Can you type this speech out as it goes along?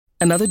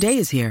Another day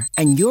is here,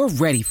 and you're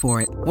ready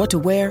for it. What to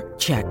wear?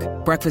 Check.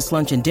 Breakfast,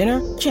 lunch, and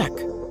dinner? Check.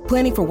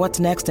 Planning for what's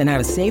next and how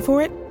to save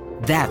for it?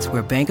 That's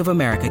where Bank of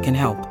America can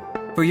help.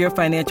 For your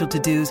financial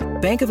to-dos,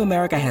 Bank of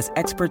America has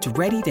experts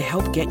ready to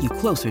help get you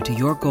closer to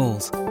your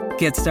goals.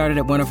 Get started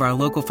at one of our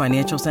local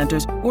financial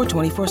centers or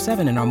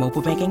 24/7 in our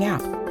mobile banking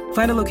app.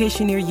 Find a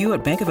location near you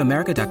at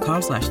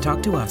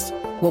bankofamerica.com/talktous.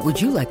 What would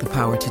you like the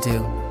power to do?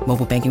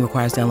 Mobile banking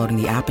requires downloading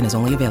the app and is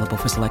only available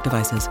for select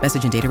devices.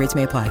 Message and data rates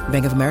may apply.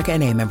 Bank of America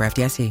N.A., member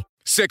FDIC.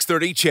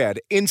 630 CHED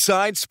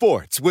Inside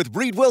Sports with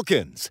Reed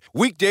Wilkins.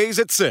 Weekdays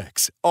at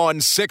 6 on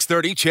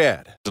 630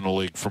 CHED. In the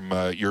league from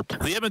your...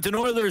 The Edmonton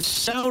Oilers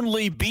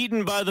soundly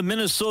beaten by the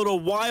Minnesota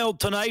Wild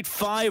tonight.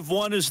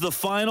 5-1 is the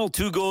final.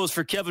 2 goals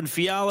for Kevin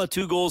Fiala,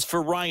 2 goals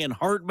for Ryan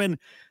Hartman.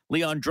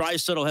 Leon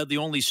Draisaitl had the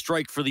only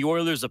strike for the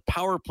Oilers, a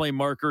power play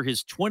marker,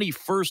 his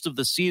 21st of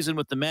the season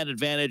with the man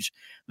advantage.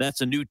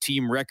 That's a new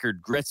team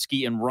record.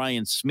 Gretzky and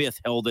Ryan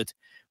Smith held it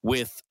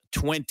with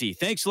 20.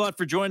 Thanks a lot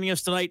for joining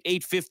us tonight.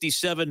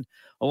 8:57,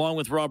 along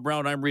with Rob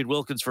Brown. I'm Reed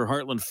Wilkins for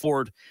Heartland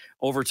Ford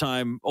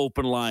Overtime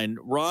Open Line.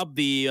 Rob,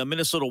 the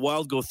Minnesota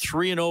Wild go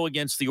 3-0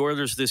 against the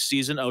Oilers this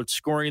season,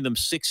 outscoring them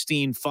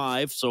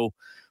 16-5. So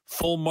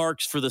full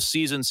marks for the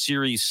season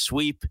series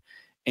sweep.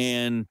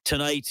 And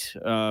tonight,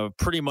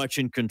 pretty much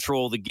in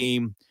control of the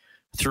game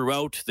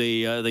throughout.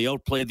 They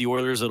outplayed the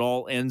Oilers at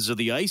all ends of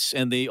the ice,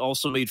 and they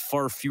also made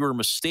far fewer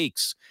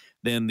mistakes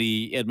than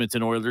the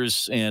Edmonton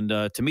Oilers. And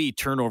to me,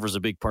 turnover is a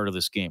big part of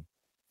this game.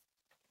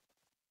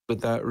 With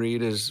that,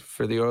 Reed, is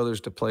for the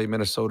Oilers to play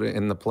Minnesota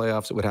in the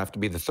playoffs, it would have to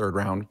be the third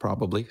round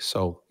probably.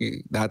 So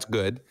that's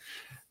good.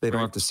 They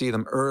don't have to see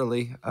them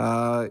early.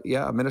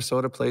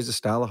 Minnesota plays a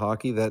style of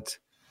hockey that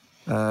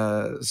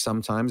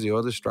sometimes the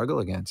Oilers struggle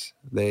against.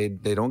 They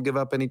don't give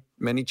up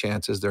many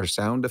chances. They're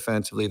sound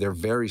defensively. They're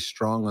very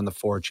strong on the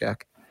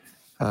forecheck.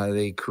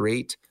 They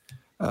create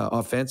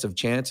offensive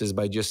chances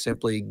by just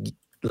simply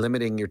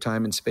limiting your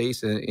time and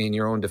space in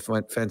your own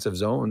defensive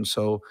zone.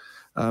 So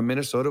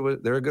Minnesota,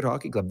 they're a good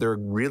hockey club. They're a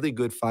really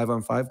good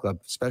 5-on-5 club.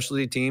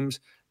 Specialty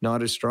teams,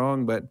 not as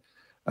strong, but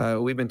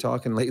we've been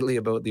talking lately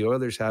about the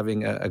Oilers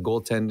having a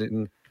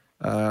goaltending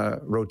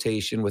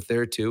rotation with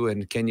their 2,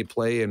 and can you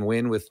play and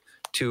win with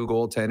 2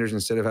 goaltenders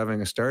instead of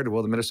having a starter?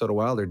 Well, the Minnesota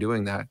Wild are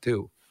doing that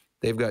too.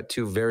 They've got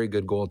 2 very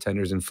good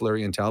goaltenders in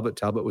Fleury and Talbot.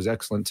 Talbot was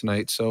excellent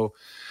tonight. So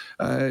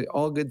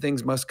all good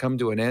things must come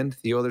to an end.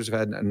 The Oilers have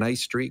had a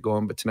nice streak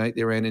going, but tonight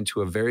they ran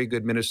into a very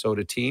good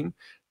Minnesota team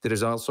that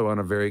is also on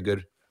a very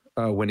good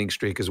winning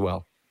streak as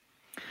well.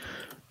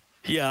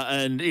 Yeah,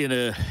 and in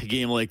a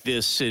game like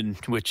this in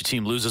which a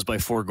team loses by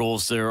 4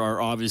 goals, there are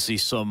obviously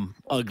some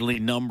ugly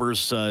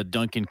numbers.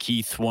 Duncan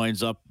Keith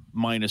winds up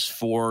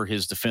 -4.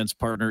 His defense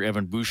partner,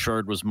 Evan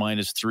Bouchard, was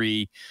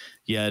 -3.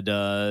 You had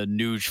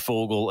Nuge,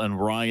 Fogle, and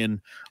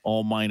Ryan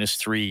all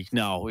 -3.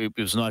 Now, it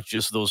was not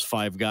just those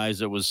 5 guys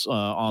that was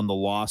on the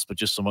loss, but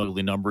just some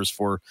ugly numbers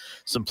for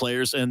some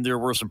players. And there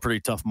were some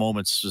pretty tough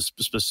moments,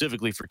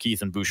 specifically for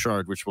Keith and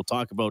Bouchard, which we'll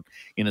talk about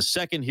in a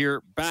second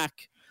here.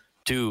 Back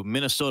to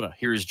Minnesota.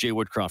 Here's Jay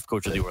Woodcroft,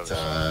 coach of the Oilers.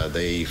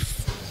 They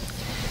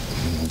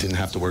didn't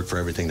have to work for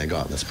everything they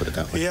got. Let's put it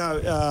that way.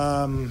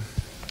 Yeah,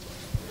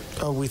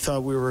 we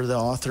thought we were the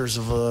authors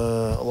of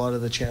a lot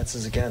of the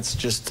chances against.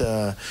 Just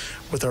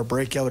with our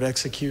breakout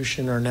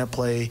execution, our net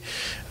play,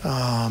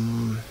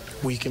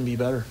 we can be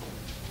better.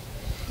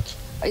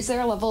 Is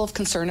there a level of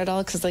concern at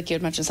all? Because like you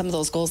had mentioned, some of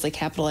those goals they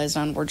capitalized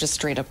on were just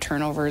straight up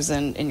turnovers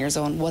in your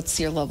zone. What's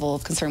your level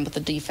of concern with the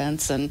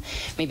defense? And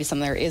maybe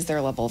is there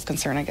a level of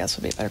concern, I guess,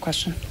 would be a better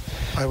question.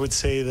 I would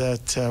say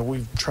that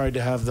we've tried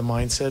to have the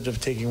mindset of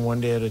taking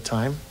one day at a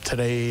time.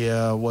 Today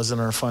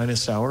wasn't our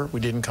finest hour. We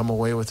didn't come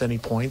away with any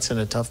points in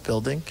a tough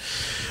building.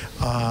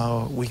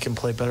 We can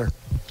play better.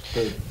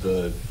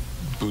 The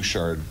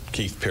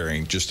Bouchard-Keith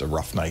pairing, just a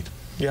rough night.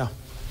 Yeah,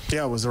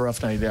 it was a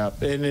rough night, yeah.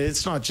 And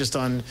it's not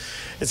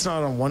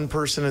on one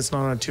person, it's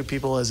not on 2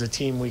 people. As a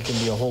team, we can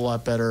be a whole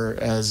lot better.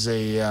 As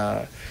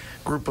a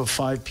group of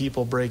 5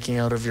 people breaking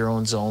out of your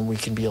own zone, we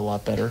can be a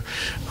lot better.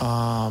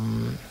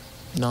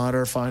 Not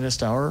our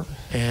finest hour,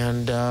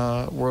 and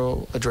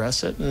we'll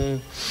address it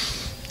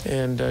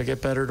and get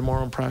better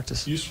tomorrow in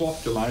practice. You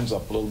swapped your lines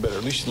up a little bit.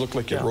 At least you looked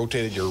like you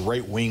rotated your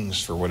right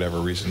wings for whatever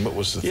reason. What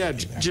was the thing there?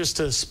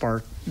 Just a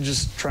spark.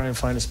 Just try and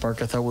find a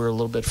spark. I thought we were a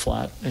little bit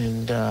flat,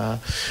 and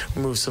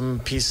we moved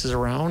some pieces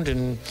around,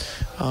 and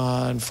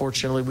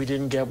unfortunately we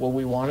didn't get what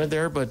we wanted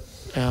there, but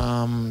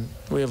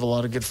we have a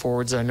lot of good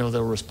forwards. I know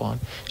they'll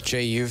respond.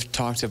 Jay, you've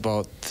talked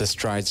about the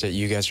strides that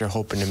you guys are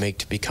hoping to make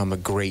to become a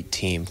great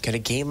team. Can a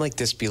game like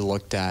this be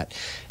looked at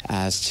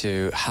as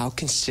to how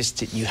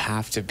consistent you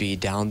have to be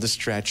down the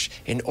stretch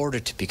in order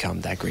to become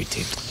that great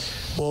team?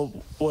 Well,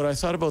 what I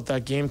thought about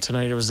that game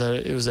tonight, it was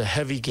a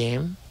heavy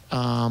game.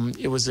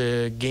 It was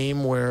a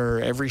game where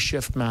every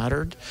shift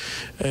mattered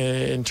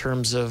in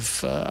terms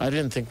of I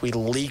didn't think we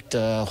leaked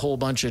a whole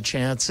bunch of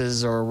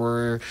chances or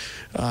were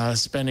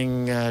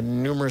spending a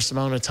numerous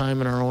amount of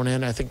time in our own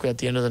end. I think at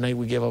the end of the night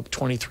we gave up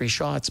 23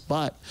 shots,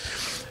 but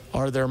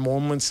are there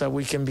moments that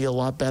we can be a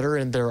lot better?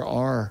 And there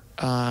are.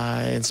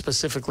 And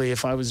specifically,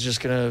 if I was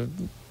just going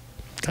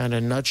to kind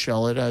of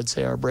nutshell it, I'd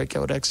say our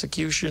breakout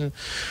execution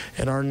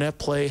and our net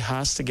play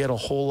has to get a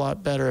whole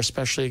lot better,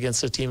 especially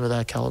against a team of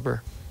that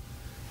caliber.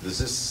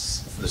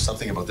 There's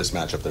something about this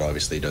matchup that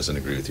obviously doesn't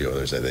agree with the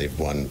Oilers. That they've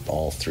won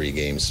all 3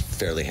 games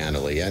fairly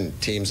handily, and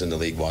teams in the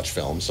league watch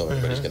film, so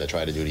everybody's going to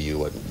try to do to you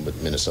what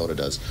Minnesota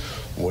does.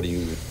 What do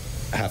you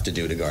have to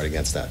do to guard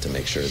against that to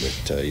make sure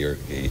that you're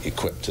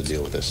equipped to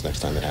deal with this next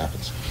time it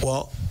happens?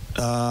 Well,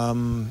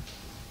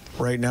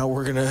 right now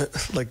we're gonna,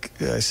 like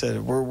I said,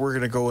 we're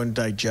gonna go and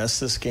digest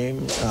this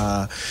game.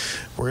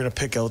 We're gonna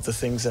pick out the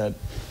things that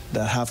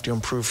have to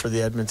improve for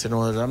the Edmonton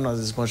Oilers. I'm not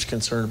as much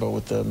concerned about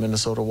what the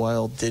Minnesota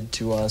Wild did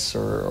to us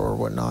or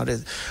whatnot.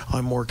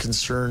 I'm more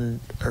concerned,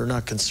 or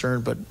not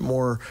concerned, but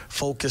more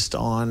focused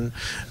on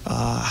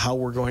how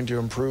we're going to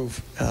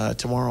improve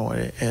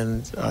tomorrow.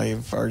 And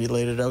I've already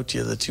laid it out to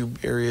you, the 2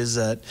 areas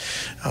that,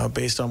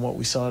 based on what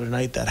we saw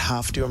tonight, that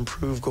have to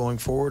improve going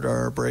forward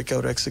are our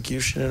breakout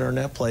execution and our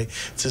net play.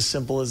 It's as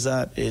simple as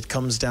that. It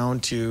comes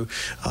down to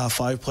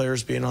 5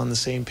 players being on the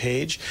same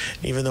page.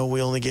 Even though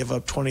we only gave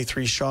up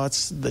 23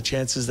 shots, the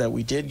chances that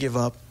we did give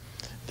up,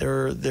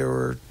 there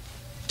were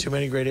too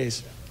many great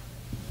A's.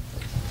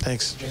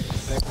 Thanks.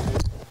 All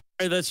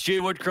right, that's Jay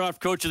Woodcroft,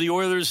 coach of the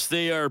Oilers.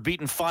 They are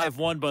beaten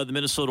 5-1 by the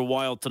Minnesota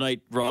Wild tonight.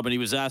 Robin, he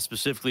was asked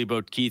specifically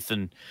about Keith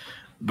and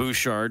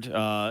Bouchard.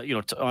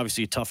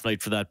 Obviously a tough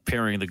night for that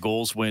pairing. The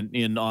goals went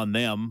in on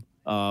them,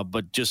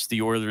 but just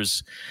the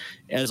Oilers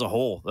as a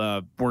whole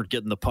weren't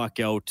getting the puck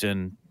out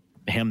and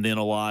hemmed in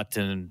a lot,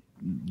 and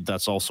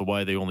that's also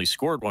why they only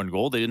scored 1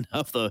 goal. They didn't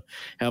have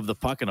the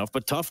puck enough.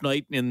 But tough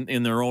night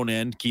in their own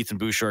end. Keith and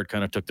Bouchard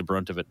kind of took the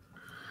brunt of it.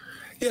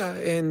 Yeah,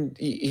 and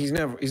he's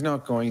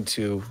not going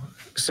to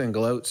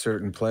single out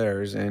certain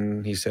players.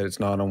 And he said it's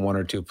not on 1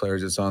 or 2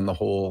 players; it's on the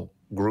whole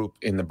group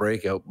in the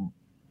breakout.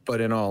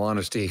 But in all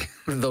honesty,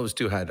 those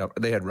 2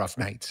 had rough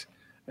nights.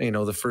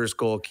 The first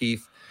goal,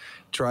 Keith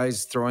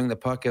tries throwing the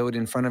puck out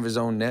in front of his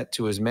own net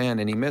to his man,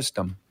 and he missed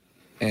him,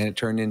 and it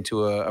turned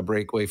into a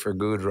breakaway for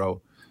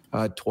Gaudreau.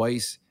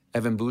 Twice,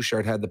 Evan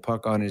Bouchard had the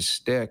puck on his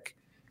stick.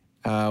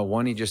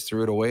 One, he just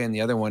threw it away, and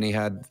the other one, he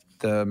had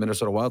the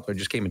Minnesota Wild player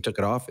just came and took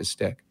it off his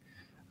stick.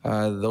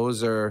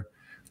 Those are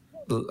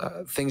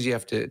things you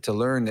have to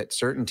learn, that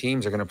certain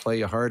teams are going to play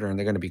you harder and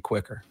they're going to be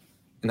quicker.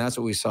 And that's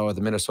what we saw with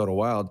the Minnesota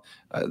Wild.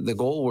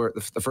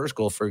 The first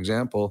goal, for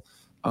example,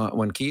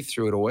 when Keith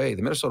threw it away,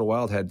 the Minnesota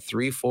Wild had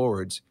 3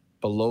 forwards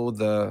below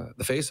the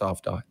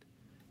face-off dot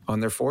on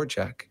their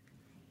forecheck.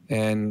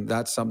 And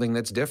that's something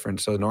that's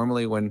different. So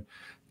normally when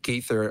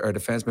Keith, or a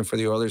defenseman for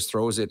the Oilers,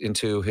 throws it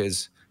into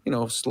his,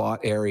 slot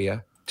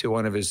area to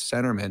one of his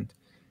centermen,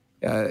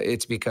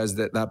 it's because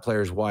that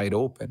player is wide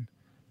open.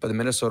 But the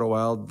Minnesota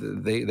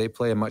Wild, they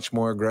play a much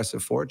more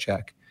aggressive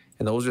forecheck.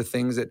 And those are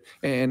things that,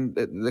 and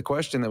the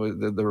question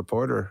that the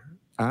reporter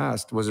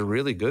asked was a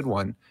really good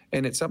one.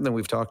 And it's something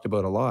we've talked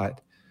about a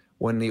lot.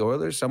 When the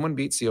Oilers, someone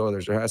beats the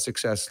Oilers or has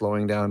success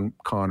slowing down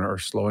Connor or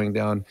slowing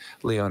down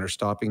Leon or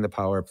stopping the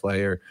power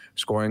play or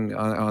scoring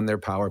on their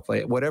power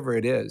play, whatever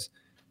it is,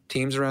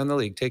 teams around the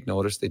league take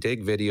notice. They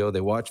take video,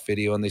 they watch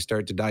video, and they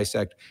start to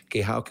dissect,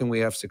 okay, how can we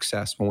have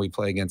success when we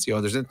play against the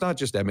Oilers? And it's not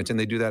just Edmonton.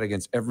 They do that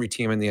against every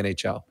team in the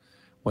NHL.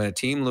 When a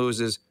team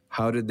loses,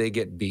 how did they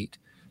get beat?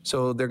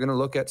 So they're going to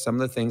look at some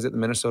of the things that the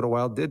Minnesota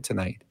Wild did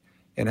tonight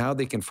and how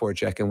they can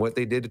forecheck, and what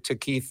they did to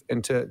Keith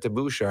and to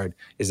Bouchard.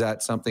 Is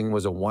that something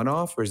was a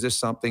one-off, or is this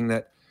something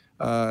that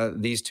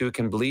these 2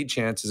 can bleed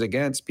chances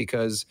against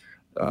because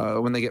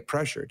when they get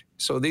pressured?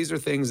 So these are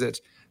things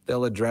that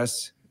they'll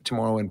address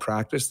tomorrow in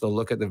practice. They'll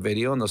look at the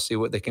video and they'll see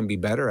what they can be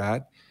better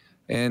at.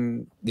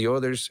 And the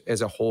Oilers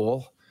as a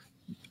whole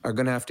are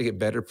going to have to get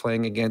better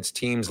playing against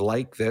teams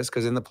like this,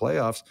 because in the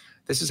playoffs,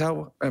 this is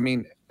how,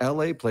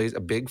 LA plays a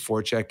big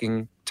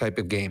forechecking type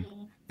of game.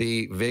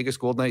 The Vegas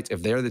Golden Knights,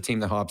 if they're the team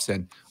that hops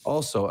in,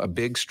 also a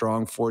big,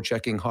 strong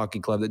forechecking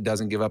hockey club that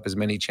doesn't give up as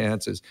many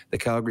chances. The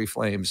Calgary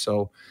Flames.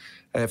 So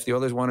if the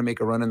Oilers want to make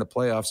a run in the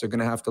playoffs, they're going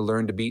to have to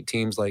learn to beat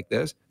teams like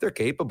this. They're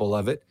capable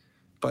of it,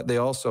 but they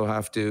also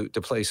have to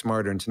play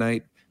smarter. And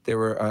tonight, there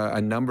were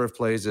a number of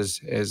plays,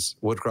 as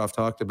Woodcroft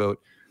talked about,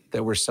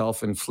 that were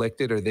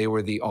self-inflicted, or they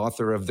were the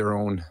author of their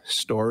own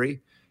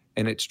story.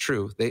 And it's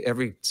true.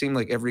 Seemed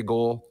like every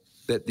goal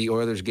that the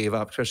Oilers gave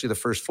up, especially the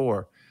first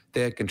 4,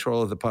 they had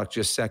control of the puck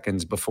just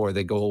seconds before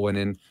the goal went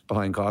in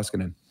behind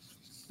Koskinen.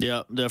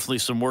 Yeah, definitely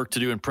some work to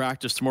do in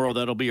practice tomorrow.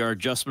 That'll be our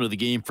adjustment of the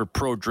game for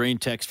Pro Drain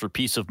Text for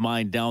peace of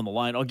mind down the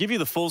line. I'll give you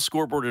the full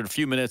scoreboard in a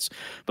few minutes,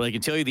 but I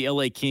can tell you the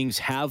LA Kings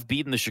have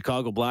beaten the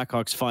Chicago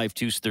Blackhawks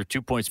 5-2, so they're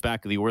 2 points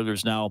back of the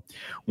Oilers now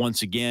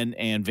once again,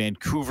 and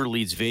Vancouver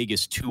leads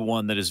Vegas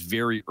 2-1. That is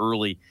very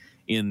early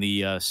in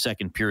the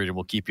second period, and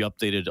we'll keep you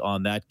updated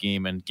on that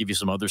game and give you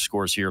some other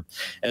scores here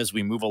as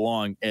we move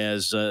along,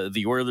 as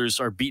the Oilers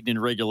are beaten in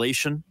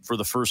regulation for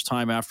the first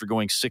time after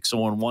going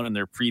 6-0-1 in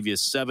their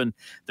previous 7.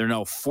 They're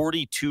now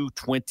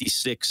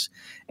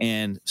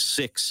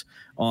 42-26-6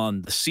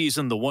 on the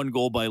season. The 1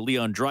 goal by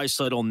Leon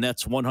Draisaitl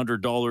nets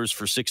 $100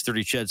 for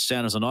 630 CHED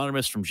Santa's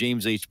Anonymous from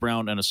James H.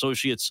 Brown and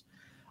Associates.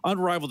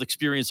 unrivaled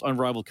experience,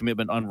 unrivaled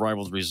commitment,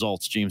 unrivaled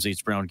results. James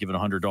H. Brown given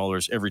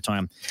 $100 every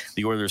time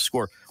the Oilers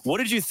score. What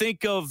did you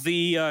think of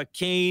the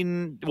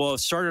Kane? Well, it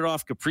started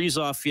off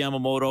Kaprizov,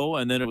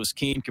 Yamamoto, and then it was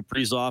Kane,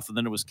 Kaprizov, and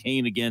then it was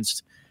Kane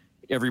against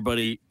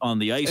everybody on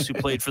the ice who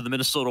played for the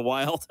Minnesota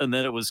Wild, and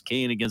then it was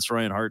Kane against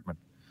Ryan Hartman.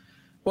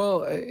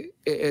 Well,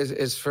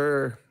 as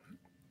for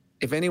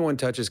if anyone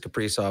touches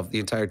Kaprizov, the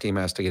entire team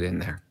has to get in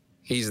there.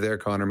 He's their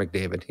Connor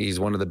McDavid. He's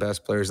one of the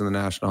best players in the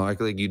National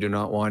Hockey League. You do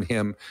not want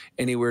him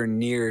anywhere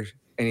near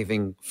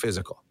anything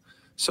physical.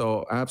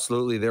 So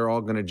absolutely, they're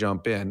all going to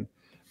jump in.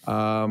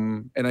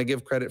 And I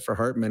give credit for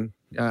Hartman.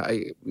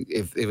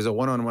 If it was a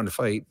one-on-one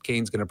fight,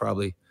 Kane's going to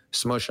probably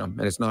smush him,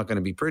 and it's not going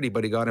to be pretty,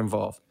 but he got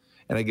involved.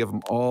 And I give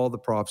him all the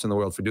props in the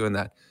world for doing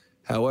that.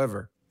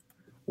 However,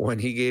 when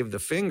he gave the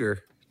finger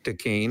to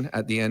Kane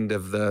at the end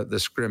of the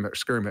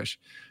skirmish,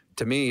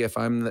 to me, if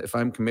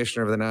I'm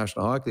commissioner of the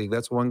National Hockey League,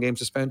 that's a one-game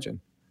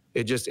suspension.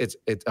 It's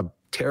a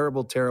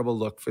terrible, terrible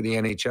look for the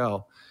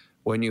NHL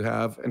when you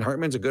have, and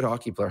Hartman's a good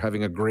hockey player,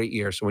 having a great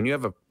year. So when you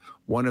have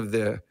one of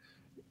the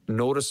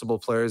noticeable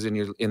players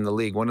in the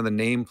league, one of the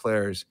name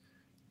players,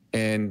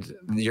 and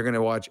you're going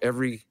to watch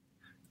every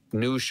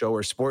news show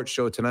or sports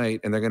show tonight,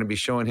 and they're going to be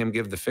showing him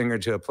give the finger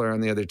to a player on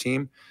the other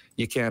team,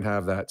 you can't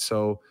have that.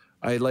 So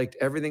I liked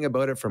everything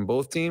about it from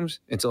both teams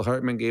until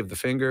Hartman gave the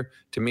finger.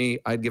 To me,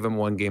 I'd give him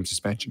one-game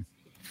suspension.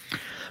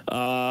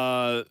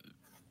 As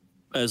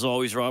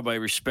always, Rob, I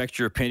respect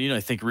your opinion. I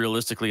think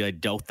realistically, I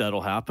doubt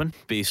that'll happen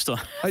based on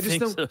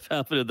things that have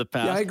happened in the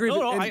past. Yeah, I agree.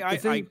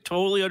 I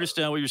totally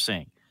understand what you're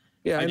saying.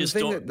 Yeah, I just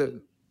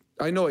don't.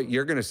 I know what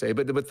you're going to say,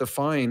 but the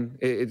fine,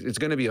 it's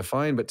going to be a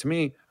fine. But to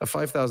me, a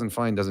 $5,000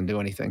 fine doesn't do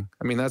anything.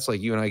 I mean, that's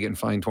like you and I getting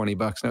fined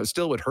 $20. Now, it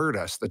still would hurt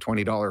us, the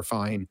 $20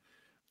 fine.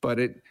 But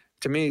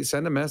to me,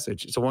 send a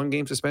message. It's a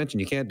one-game suspension.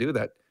 You can't do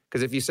that.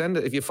 Because if you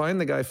fine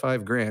the guy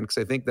 $5,000, because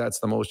I think that's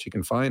the most you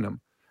can fine him,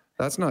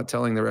 that's not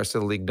telling the rest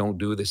of the league, don't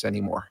do this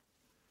anymore.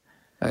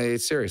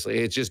 Seriously,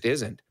 it just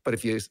isn't. But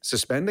if you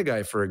suspend a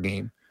guy for a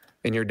game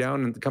and you're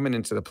down and coming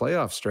into the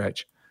playoff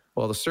stretch,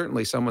 well,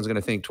 certainly someone's going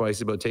to think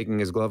twice about taking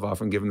his glove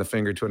off and giving the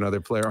finger to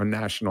another player on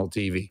national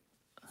TV.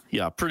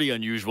 Yeah, pretty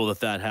unusual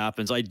that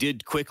happens. I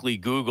did quickly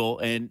Google,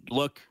 and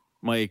look,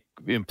 my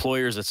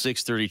employers at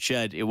 630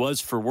 Ched, it was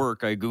for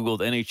work. I Googled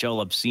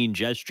NHL obscene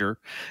gesture.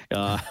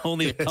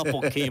 Only a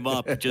couple came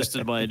up just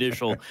in my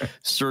initial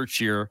search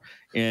here.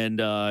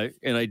 And I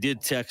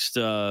did text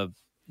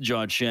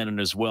John Shannon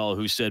as well,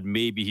 who said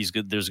maybe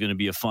there's going to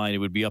be a fine. It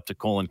would be up to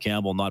Colin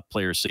Campbell, not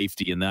player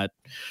safety in that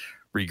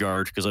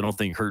regard, because I don't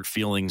think hurt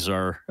feelings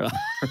are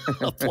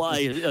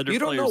apply under. You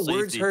don't know safety.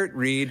 Words hurt,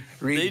 Reed.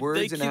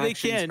 Words and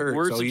actions hurt.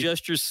 Words and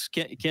gestures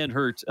can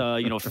hurt.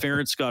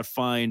 Ferentz got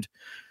fined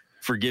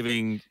for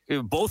giving.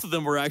 Both of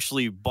them were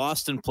actually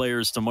Boston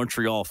players to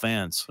Montreal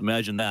fans.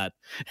 Imagine that.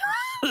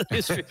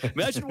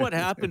 Imagine what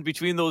happened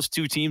between those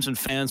two teams and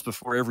fans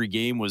before every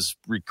game was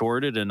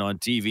recorded and on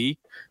TV.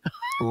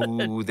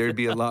 Ooh, there'd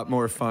be a lot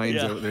more fines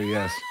out there.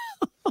 Yes.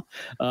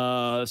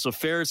 So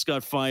Ferris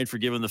got fined for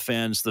giving the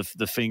fans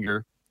the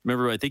finger.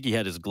 Remember, I think he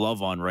had his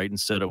glove on, right, and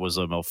said it was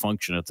a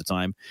malfunction at the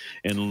time.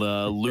 And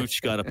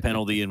Luch got a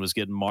penalty and was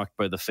getting mocked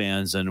by the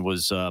fans and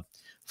was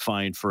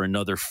fined for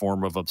another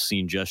form of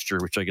obscene gesture,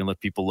 which I can let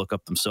people look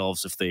up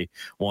themselves if they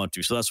want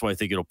to. So that's why I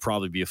think it'll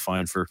probably be a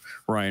fine for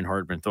Ryan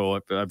Hartman, though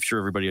I'm sure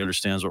everybody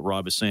understands what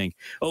Rob is saying.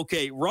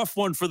 Okay, rough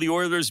one for the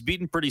Oilers,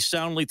 beaten pretty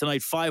soundly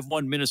tonight.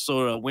 5-1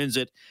 Minnesota wins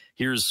it.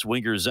 Here's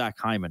winger Zach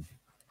Hyman.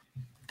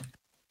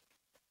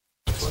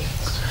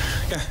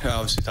 Yeah,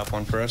 obviously tough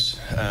one for us.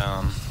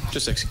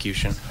 Just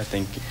execution. I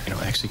think,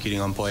 executing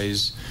on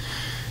plays.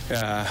 We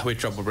had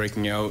trouble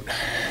breaking out,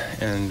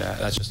 and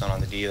that's just not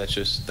on the D. That's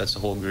the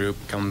whole group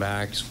coming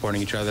back,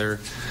 supporting each other.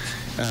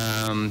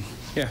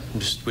 We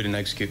didn't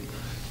execute.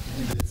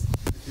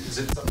 Is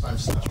it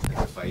sometimes tough to pick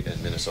a fight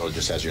and Minnesota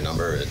just has your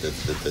number?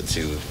 The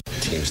two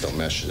teams don't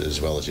mesh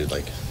as well as you'd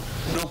like?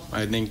 No,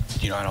 I think,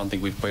 I don't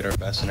think we've played our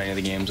best in any of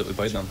the games that we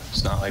played them.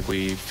 It's not like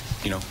we've,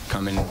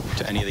 come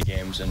into any of the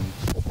games and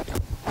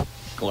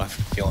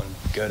left feeling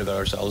good about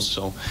ourselves.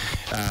 So,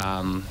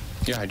 I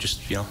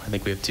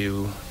think we have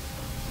to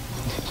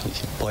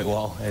play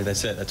well.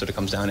 That's it. That's what it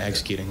comes down to,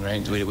 executing,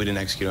 right? We didn't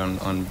execute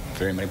on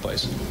very many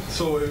plays.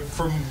 So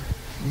from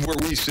where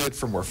we sit,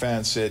 from where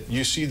fans sit,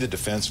 you see the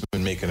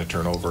defenseman making a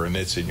turnover and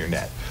it's in your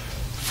net.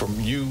 From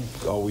you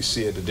always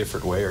see it a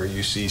different way, or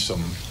you see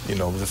some,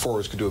 the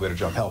forwards could do a better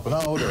job helping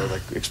out,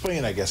 or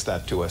explain, I guess,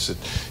 that to us.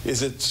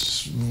 Is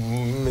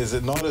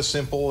it not as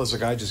simple as a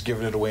guy just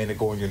giving it away and it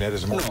going in your net?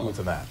 Is there more to it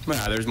than that?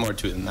 Yeah, there's more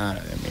to it than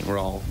that. I mean, we're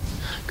all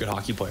good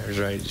hockey players,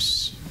 right?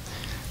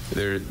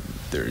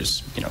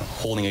 There's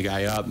holding a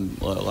guy up,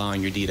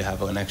 allowing your D to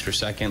have an extra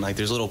second.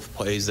 There's little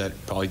plays that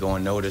probably go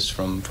unnoticed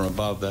from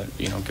above that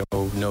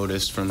go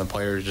noticed from the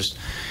players. Just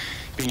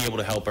being able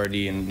to help RD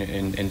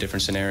in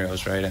different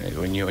scenarios, right?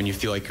 When you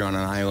feel like you're on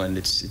an island,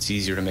 it's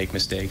easier to make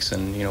mistakes,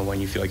 and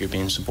when you feel like you're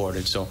being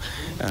supported. So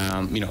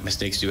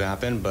mistakes do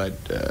happen, but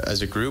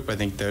as a group, I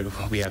think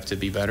that we have to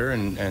be better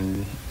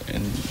and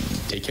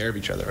take care of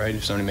each other, right?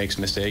 If somebody makes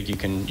a mistake, you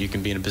can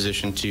be in a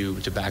position to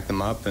back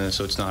them up, and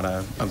so it's not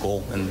a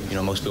goal. And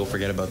most people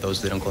forget about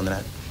those; they don't go in the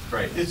net.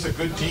 Right. It's a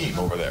good team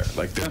over there.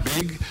 Like, they're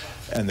big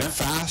and they're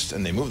fast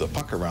and they move the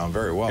puck around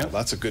very well. Yep.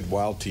 That's a good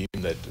Wild team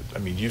that,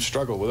 you've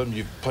struggled with them.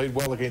 You've played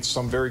well against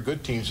some very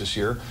good teams this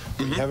year,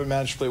 but you haven't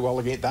managed to play well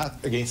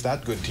against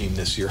that good team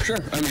this year. Sure.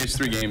 It's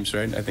 3 games,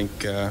 right? I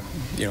think,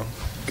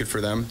 good for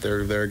them.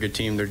 They're a good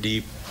team. They're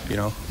deep,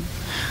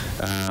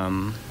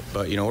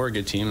 But we're a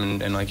good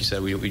team, and like you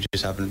said, we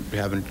just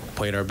haven't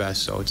played our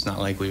best. So it's not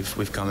like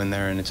we've come in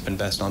there and it's been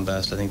best on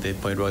best. I think they've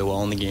played really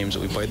well in the games that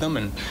we played them,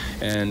 and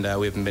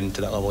we haven't been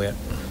to that level yet.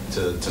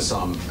 To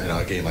some,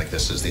 a game like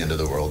this is the end of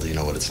the world. You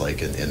know what it's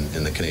like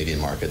in the Canadian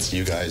markets.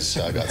 You guys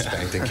got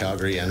spanked in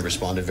Calgary and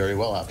responded very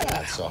well after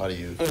that. So how do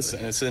you?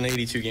 Listen, it's an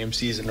 82-game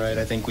season, right?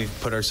 I think we've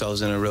put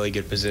ourselves in a really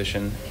good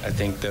position. I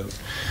think that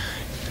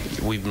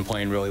we've been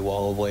playing really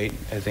well of late.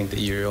 I think that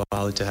you're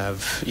allowed to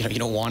have, you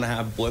don't want to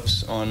have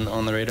blips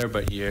on the radar,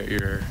 but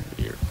you're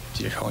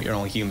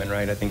only human,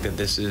 right? I think that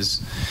this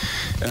is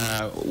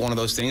one of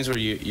those things where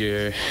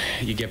you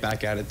get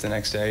back at it the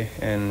next day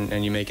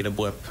and you make it a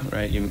blip,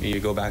 right? You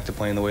go back to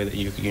playing the way that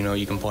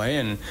you can play,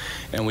 and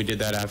we did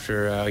that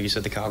after like you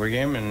said, the Calgary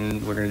game,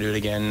 and we're going to do it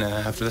again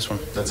after this one.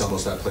 That's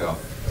almost that playoff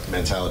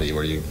mentality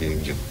where you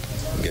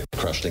get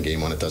crushed in game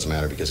 1. It doesn't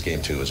matter because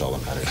game 2 is all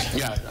that matters.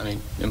 Yeah,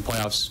 in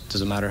playoffs, it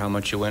doesn't matter how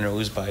much you win or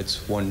lose by.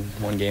 It's one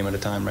game at a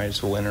time, right?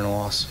 It's a win and a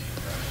loss.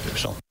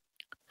 So.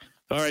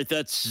 All right,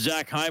 that's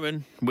Zach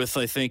Hyman with,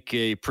 I think,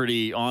 a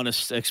pretty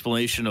honest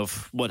explanation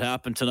of what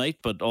happened tonight,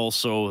 but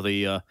also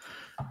the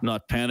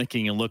not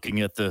panicking and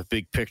looking at the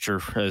big picture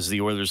as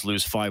the Oilers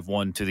lose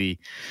 5-1 to the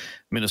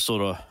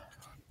Minnesota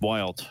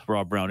Wild.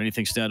 Rob Brown,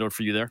 anything stand out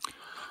for you there?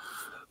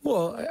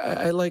 Well,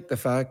 I like the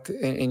fact,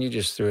 and you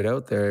just threw it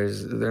out there,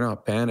 is they're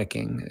not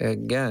panicking.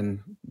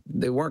 Again,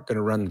 they weren't going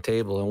to run the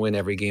table and win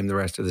every game the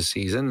rest of the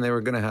season. They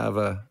were going to have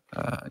a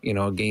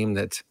game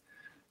that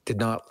did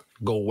not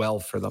go well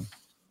for them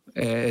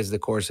as the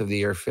course of the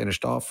year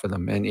finished off for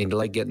them, and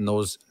like getting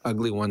those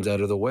ugly ones out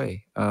of the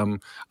way.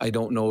 I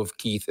don't know if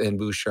Keith and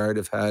Bouchard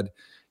have had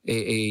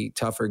a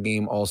tougher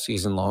game all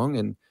season long,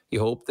 and you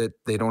hope that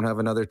they don't have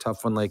another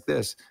tough one like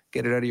this.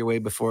 Get it out of your way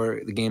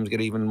before the games get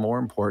even more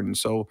important.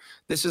 So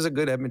this is a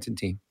good Edmonton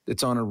team.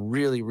 It's on a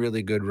really,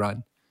 really good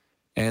run.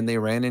 And they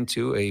ran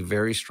into a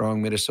very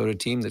strong Minnesota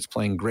team that's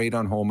playing great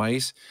on home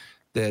ice,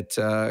 that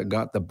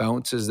got the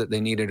bounces that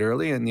they needed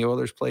early, and the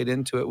Oilers played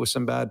into it with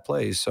some bad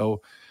plays.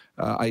 So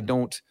I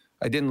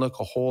didn't look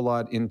a whole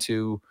lot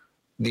into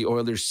the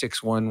Oilers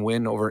 6-1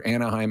 win over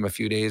Anaheim a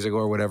few days ago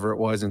or whatever it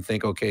was and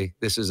think, okay,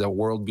 this is a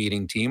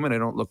world-beating team, and I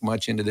don't look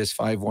much into this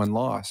 5-1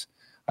 loss.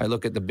 I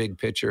look at the big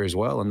picture as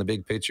well, and the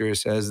big picture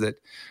says that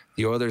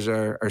the Oilers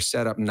are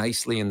set up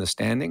nicely in the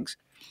standings.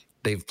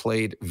 They've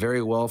played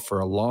very well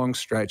for a long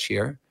stretch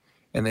here,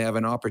 and they have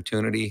an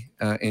opportunity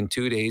in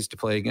 2 days to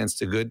play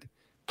against a good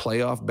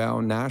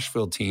playoff-bound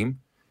Nashville team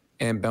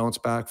and bounce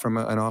back from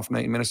an off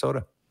night in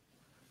Minnesota.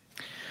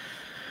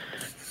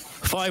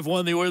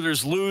 5-1, the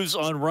Oilers lose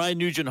on Ryan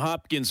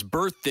Nugent-Hopkins'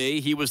 birthday.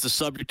 He was the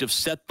subject of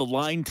Set the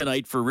Line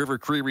tonight for River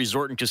Cree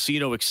Resort and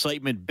Casino.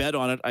 Excitement bet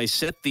on it. I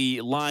set the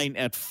line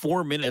at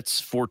 4 minutes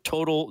for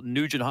total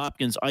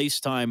Nugent-Hopkins ice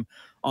time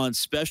on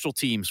special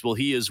teams. Well,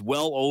 he is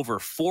well over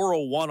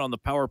 401 on the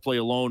power play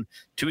alone,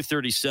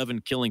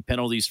 237 killing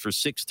penalties for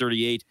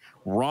 638.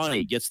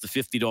 Ronnie gets the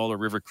 $50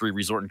 River Cree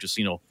Resort and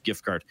Casino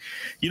gift card.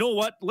 You know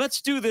what?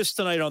 Let's do this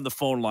tonight on the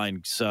phone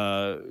lines,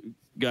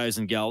 guys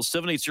and gals.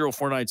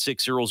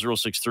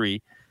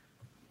 780-496-0063.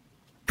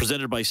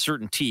 Presented by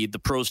CertainTeed, the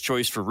pro's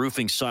choice for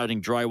roofing,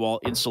 siding, drywall,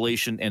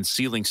 insulation, and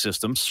ceiling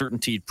systems.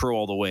 CertainTeed Pro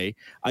all the way.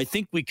 I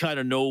think we kind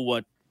of know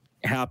what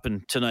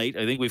happened tonight.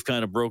 I think we've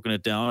kind of broken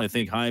it down. I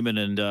think Hyman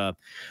and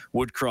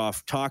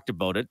Woodcroft talked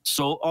about it.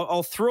 So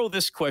I'll throw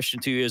this question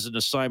to you as an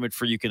assignment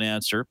for you can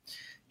answer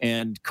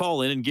and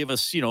call in and give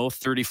us,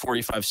 30,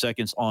 45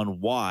 seconds on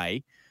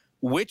why.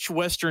 Which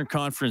Western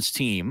Conference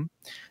team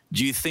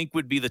do you think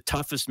would be the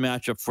toughest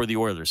matchup for the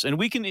Oilers? And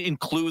we can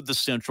include the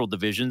Central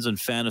divisions and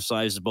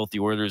fantasize about the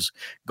Oilers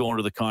going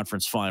to the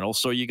conference final.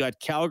 So you got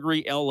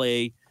Calgary,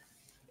 LA,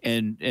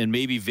 and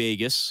maybe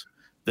Vegas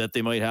that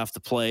they might have to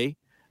play.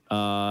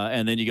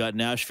 And then you got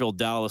Nashville,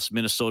 Dallas,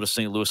 Minnesota,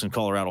 St. Louis, and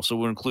Colorado. So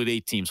we'll include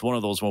 8 teams. One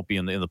of those won't be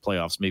in the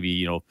playoffs.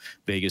 Maybe,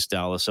 Vegas,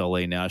 Dallas,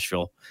 LA,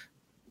 Nashville.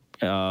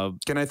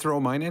 Can I throw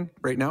mine in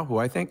right now, who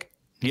I think?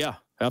 Yeah,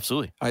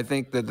 absolutely. I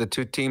think that the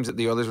 2 teams that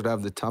the Oilers would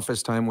have the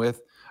toughest time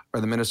with are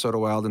the Minnesota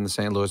Wild and the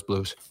St. Louis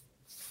Blues.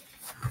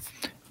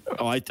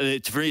 For me,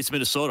 it's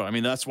Minnesota. I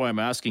mean, that's why I'm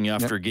asking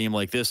after a game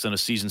like this and a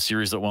season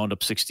series that wound up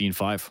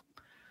 16-5.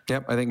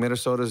 Yep, I think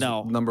Minnesota's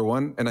number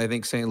 1, and I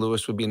think St.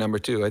 Louis would be number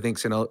 2. I think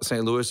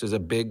St. Louis is a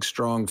big,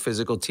 strong,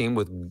 physical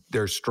team.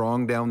 They're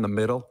strong down the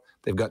middle.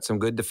 They've got some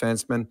good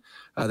defensemen.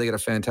 They got a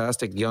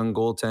fantastic young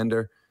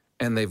goaltender,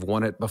 and they've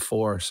won it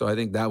before. So I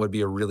think that would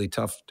be a really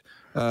tough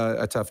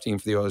team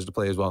for the Oilers to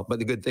play as well. But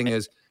the good thing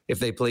is, if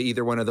they play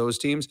either one of those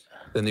teams,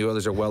 then the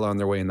Oilers are well on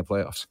their way in the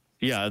playoffs.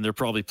 Yeah, and they're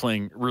probably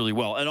playing really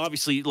well. And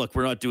obviously, look,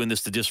 we're not doing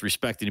this to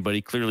disrespect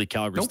anybody. Clearly,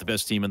 Calgary's the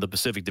best team in the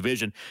Pacific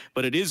Division.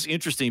 But it is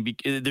interesting.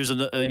 There's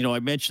I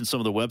mentioned some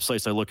of the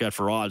websites I look at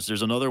for odds.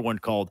 There's another one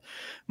called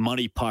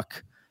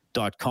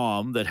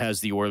MoneyPuck.com that has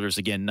the Oilers,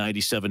 again,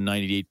 97,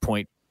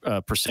 98%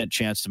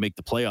 chance to make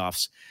the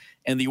playoffs.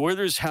 And the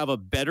Oilers have a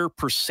better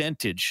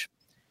percentage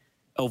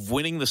of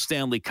winning the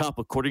Stanley Cup,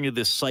 according to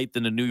this site,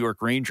 than the New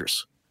York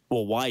Rangers.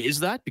 Well, why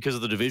is that? Because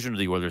of the division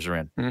the Oilers are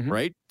in,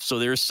 right? So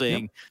they're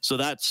saying, so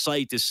that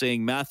site is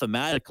saying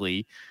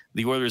mathematically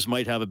the Oilers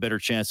might have a better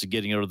chance of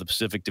getting out of the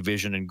Pacific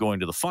Division and going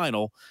to the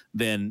final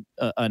than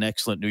an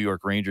excellent New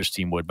York Rangers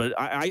team would. But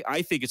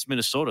I think it's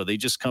Minnesota. They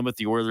just come at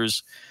the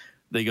Oilers.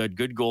 They got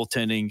good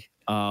goaltending.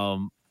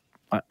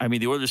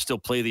 The Oilers still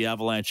play the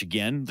Avalanche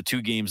again. The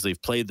 2 games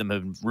they've played them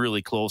have been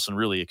really close and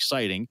really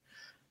exciting.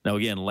 Now,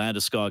 again,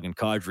 Landeskog and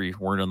Kadri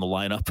weren't in the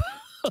lineup.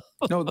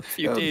 A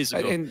few days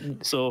ago.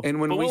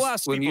 We'll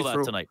ask people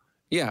that tonight.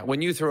 Yeah,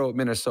 when you throw out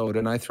Minnesota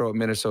and I throw out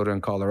Minnesota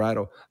and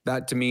Colorado,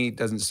 that to me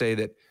doesn't say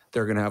that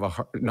they're going to have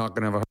not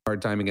going to have a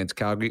hard time against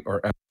Calgary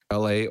or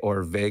LA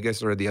or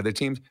Vegas or the other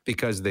teams,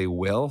 because they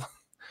will.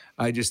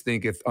 I just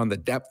think if on the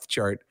depth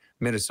chart,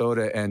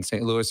 Minnesota and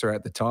St. Louis are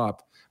at the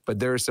top, but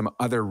there are some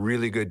other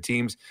really good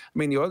teams. I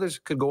mean, the Oilers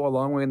could go a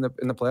long way in the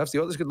playoffs.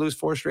 The Oilers could lose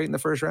 4 straight in the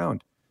first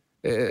round.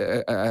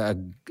 A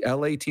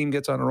LA team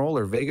gets on a roll,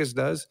 or Vegas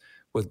does,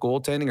 with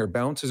goaltending or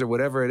bounces or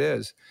whatever it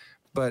is.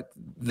 But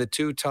the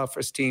 2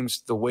 toughest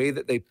teams, the way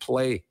that they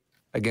play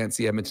against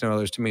the Edmonton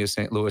Oilers, to me, is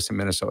St. Louis and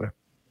Minnesota.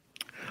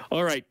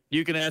 All right.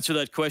 You can answer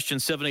that question,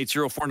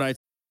 780-49.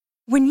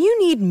 When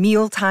you need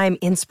mealtime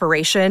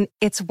inspiration,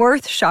 it's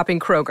worth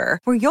shopping Kroger,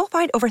 where you'll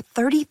find over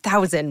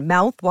 30,000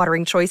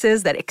 mouth-watering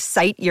choices that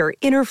excite your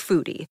inner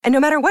foodie. And no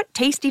matter what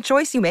tasty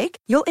choice you make,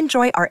 you'll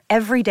enjoy our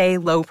everyday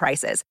low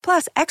prices,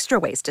 plus extra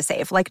ways to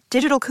save, like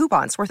digital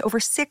coupons worth over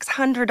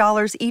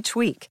 $600 each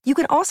week. You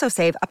can also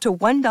save up to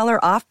 $1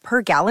 off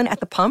per gallon at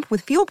the pump with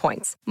fuel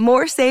points.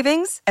 More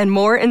savings and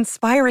more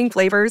inspiring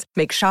flavors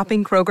make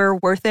shopping Kroger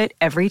worth it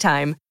every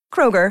time.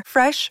 Kroger,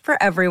 fresh for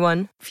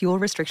everyone. Fuel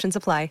restrictions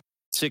apply.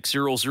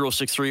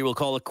 60063. We'll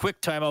call a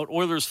quick timeout.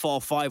 Oilers fall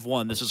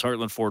 5-1. This is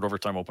Heartland Ford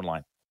Overtime Open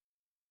Line.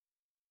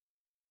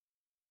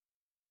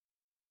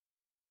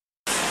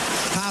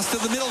 Pass to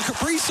the middle.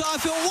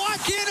 Kaprizov. He'll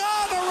walk in.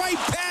 Oh, the right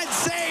pad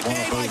save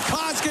made by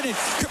Koskinen.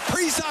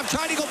 Kaprizov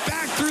trying to go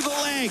back through the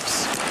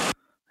legs.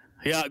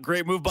 Yeah,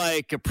 great move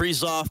by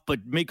Kaprizov,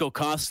 but Mikko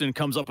Koskinen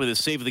comes up with his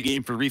save of the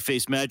game for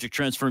Reface Magic.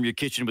 Transform your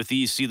kitchen with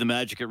ease. See the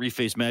magic at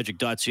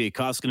refacemagic.ca.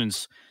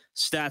 Koskinen's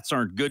stats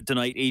aren't good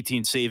tonight.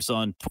 18 saves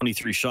on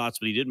 23 shots,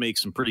 but he did make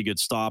some pretty good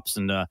stops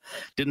and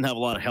didn't have a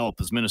lot of help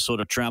as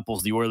Minnesota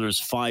tramples the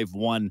Oilers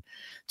 5-1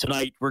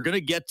 tonight. We're going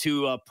to get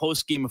to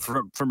post-game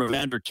from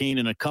Evander Kane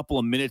in a couple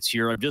of minutes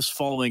here. I'm just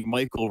following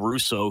Michael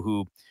Russo,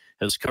 who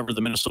has covered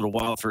the Minnesota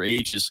Wild for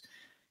ages.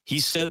 He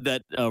said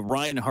that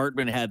Ryan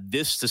Hartman had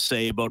this to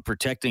say about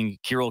protecting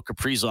Kirill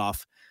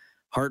Kaprizov.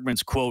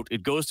 Hartman's quote,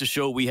 "It goes to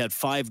show we had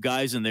 5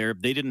 guys in there.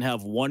 They didn't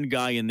have one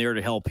guy in there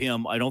to help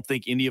him. I don't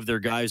think any of their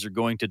guys are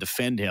going to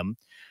defend him."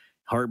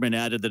 Hartman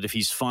added that if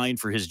he's fined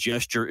for his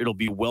gesture, it'll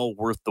be well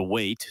worth the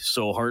wait.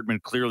 So Hartman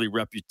clearly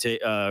referencing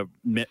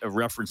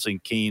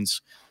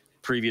Kane's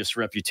previous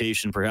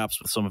reputation, perhaps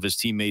with some of his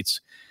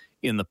teammates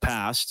in the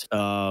past.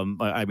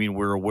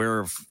 We're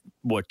aware of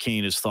what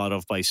Kane is thought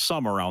of by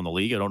some around the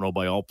league. I don't know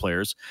by all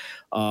players.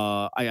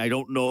 I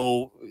don't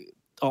know.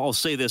 I'll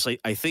say this.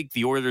 I think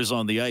the Oilers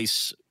on the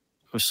ice,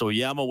 so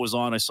Yama was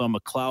on. I saw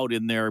McLeod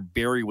in there.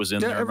 Barry was in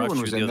there. I'm not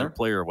sure who the other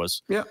player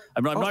was. Yeah.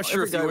 I'm not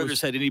sure if the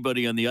Oilers had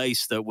anybody on the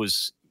ice that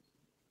was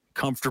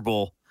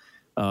comfortable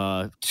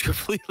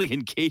completely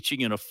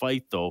engaging in a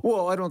fight, though.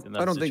 Well, I don't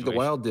think the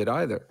Wild did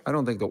either. I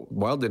don't think the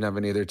Wild didn't have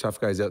any of their tough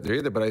guys out there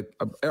either, but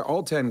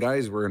all 10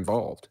 guys were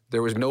involved.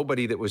 There was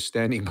nobody that was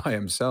standing by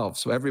himself,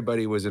 so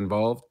everybody was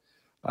involved.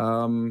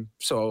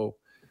 So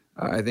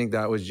I think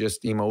that was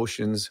just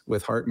emotions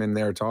with Hartman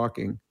there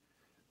talking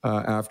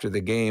after the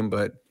game,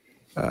 but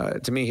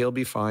to me, he'll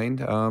be fined.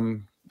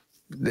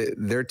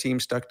 Their team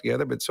stuck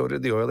together, but so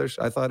did the Oilers.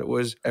 I thought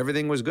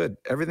everything was good.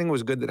 Everything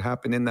was good that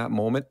happened in that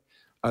moment,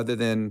 other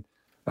than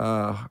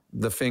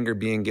the finger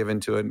being given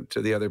to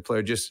the other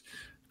player. Just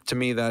to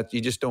me, that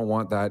you just don't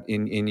want that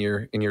in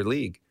your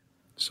league.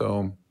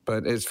 So,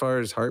 but as far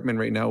as Hartman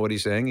right now, what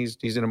he's saying,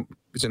 it's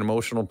an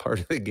emotional part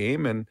of the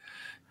game, and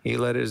he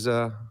let his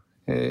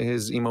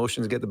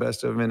emotions get the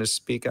best of him in his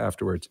speak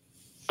afterwards.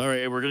 All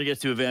right, we're going to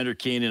get to Evander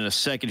Kane in a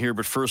second here,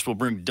 but first we'll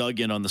bring Doug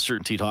in on the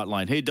Certainty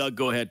Hotline. Hey, Doug,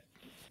 go ahead.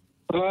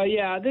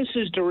 Yeah, this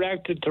is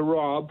directed to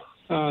Rob.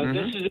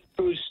 This is a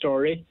true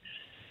story.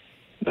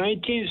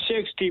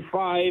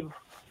 1965,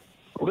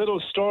 a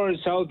little store in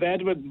South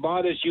Edmonton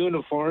bought us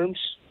uniforms,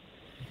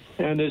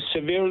 and a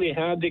severely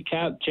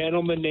handicapped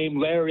gentleman named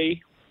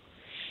Larry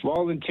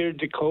volunteered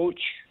to coach.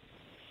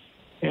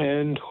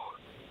 And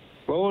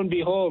lo and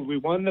behold, we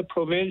won the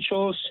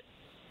provincials,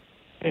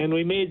 And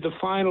we made the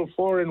Final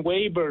Four in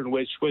Weyburn,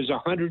 which was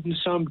 100 and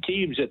some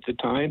teams at the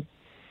time.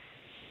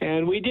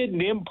 And we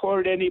didn't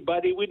import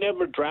anybody. We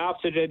never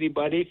drafted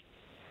anybody.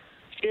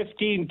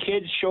 15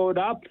 kids showed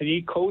up, and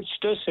he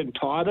coached us and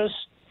taught us.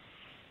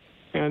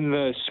 And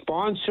the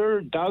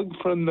sponsor, Doug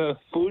from the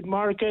food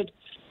market,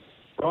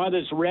 brought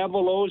us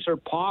Revelos or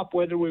pop,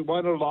 whether we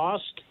won or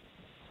lost.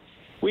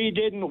 We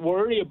didn't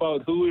worry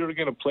about who we were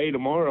going to play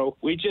tomorrow.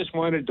 We just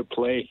wanted to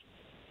play.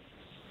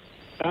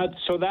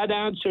 So that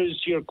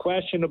answers your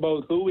question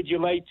about who would you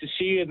like to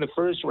see in the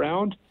first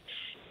round.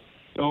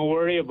 Don't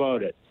worry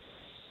about it.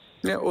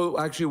 Yeah, well,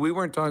 actually, we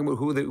weren't talking about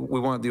who we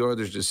want the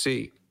Oilers to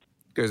see.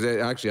 Because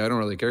actually, I don't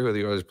really care who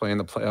the Oilers play in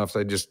the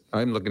playoffs.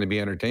 I'm looking to be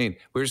entertained.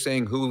 We're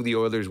saying who the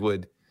Oilers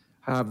would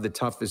have the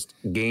toughest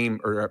game,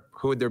 or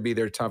who would there be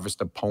their toughest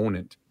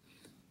opponent?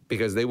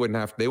 Because they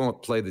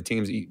won't play the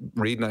teams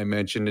Reed and I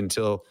mentioned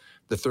until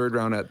the third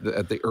round at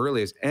the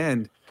earliest.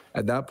 And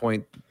at that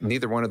point,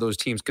 neither one of those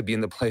teams could be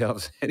in the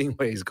playoffs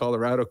anyways.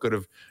 Colorado could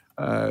have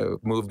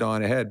moved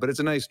on ahead. But it's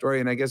a nice story,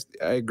 and I guess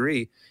I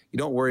agree. You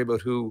don't worry about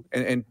who.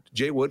 And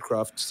Jay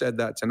Woodcroft said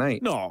that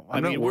tonight. No,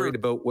 I'm not worried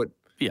about what.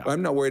 Yeah.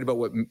 I'm not worried about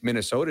what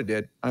Minnesota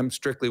did. I'm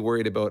strictly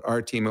worried about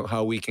our team,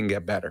 how we can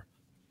get better.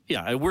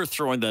 Yeah, and we're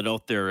throwing that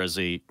out there as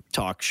a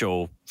talk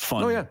show,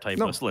 fun type,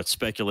 let's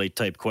speculate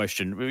type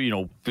question. You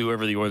know,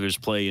 whoever the Oilers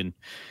play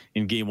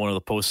in game one of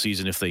the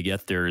postseason, if they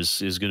get there, is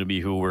going to be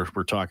who we're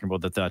talking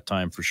about at that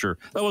time for sure.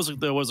 That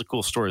was a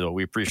cool story, though.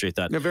 We appreciate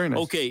that. Yeah, very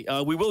nice. Okay,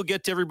 we will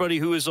get to everybody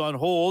who is on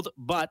hold,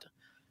 but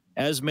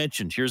as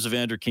mentioned, here's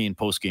Evander Kane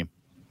postgame.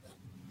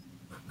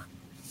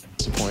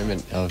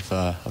 Disappointment of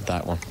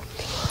that one.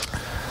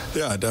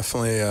 Yeah,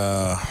 definitely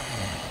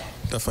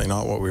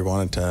not what we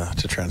wanted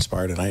to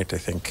transpire tonight. I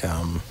think,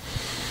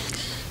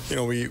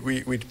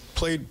 we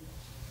played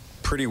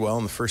pretty well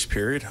in the first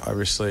period.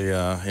 Obviously,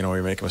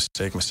 we make a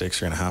mistake.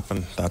 Mistakes are going to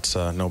happen. That's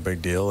no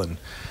big deal. And,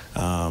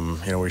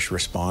 we should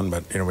respond.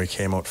 But, we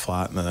came out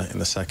flat in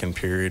the second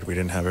period. We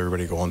didn't have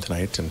everybody going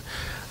tonight. And,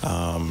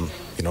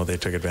 they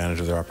took advantage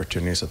of their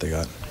opportunities that they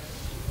got.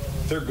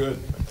 They're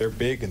good. They're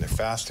big and they're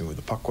fast and with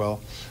the puck well.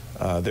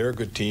 They're a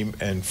good team,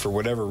 and for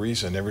whatever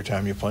reason, every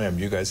time you play them,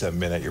 you guys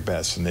haven't been at your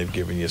best, and they've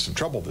given you some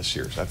trouble this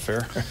year. Is that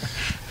fair?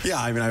 Yeah,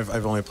 I mean,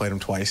 I've only played them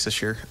twice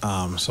this year,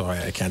 so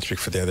I can't speak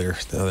for the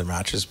other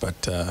matches,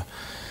 but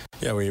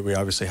we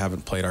obviously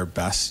haven't played our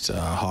best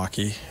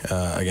hockey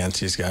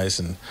against these guys,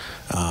 and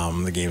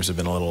the games have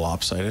been a little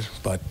lopsided,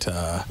 but.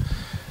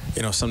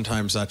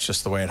 Sometimes that's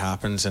just the way it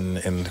happens in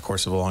the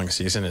course of a long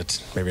season.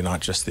 It's maybe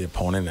not just the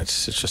opponent,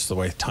 it's just the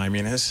way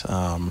timing is.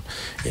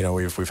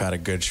 We've had a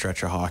good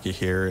stretch of hockey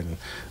here, and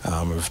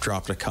we've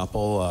dropped a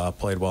couple,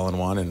 played well in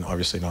one, and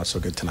obviously not so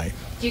good tonight.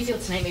 Do you feel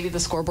tonight maybe the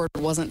scoreboard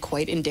wasn't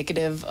quite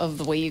indicative of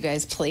the way you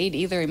guys played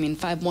either? I mean,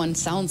 5-1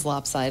 sounds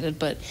lopsided,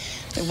 but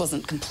it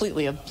wasn't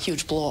completely a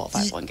huge blowout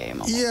 5-1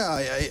 game. Almost. Yeah,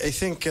 I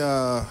think,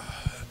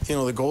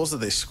 the goals that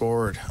they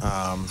scored,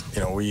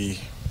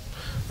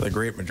 the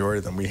great majority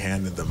of them, we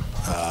handed them.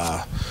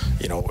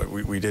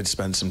 We did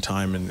spend some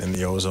time in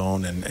the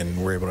O-zone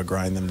and were able to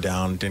grind them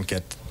down. Didn't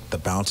get the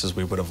bounces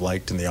we would have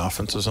liked in the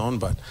offensive zone,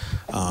 but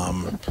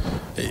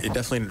it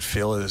definitely didn't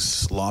feel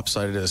as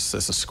lopsided as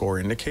the score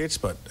indicates,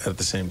 but at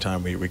the same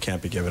time, we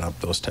can't be giving up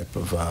those type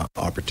of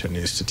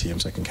opportunities to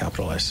teams that can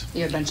capitalize.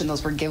 You had mentioned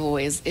those were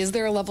giveaways. Is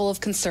there a level of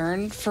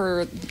concern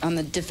on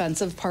the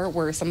defensive part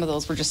where some of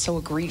those were just so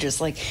egregious?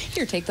 Like,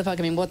 here, take the puck.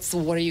 I mean, what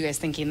are you guys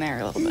thinking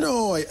there a little bit?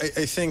 No, I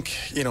think,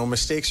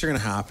 mistakes are going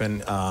to happen.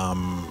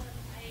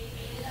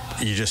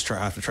 You just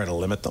have to try to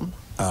limit them.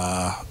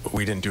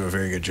 We didn't do a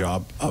very good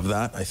job of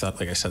that. I thought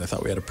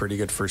we had a pretty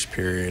good first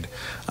period.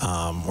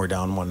 We're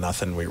down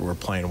 1-0. We were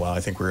playing well. I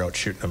think we were out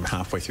shooting them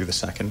halfway through the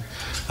second.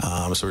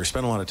 So we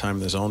spent a lot of time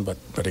in the zone, but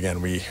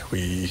again, we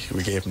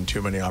gave them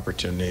too many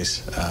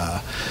opportunities,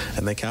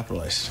 and they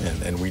capitalized,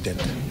 and we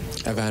didn't.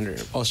 Evander,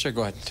 sure,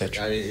 go ahead, Titch.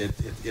 I mean,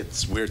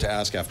 it's weird to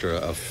ask after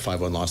a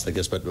 5-1 loss like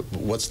this, but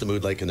what's the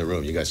mood like in the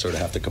room? You guys sort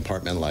of have to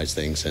compartmentalize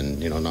things and,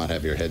 not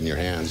have your head in your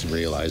hands and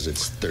realize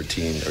it's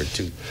 13 or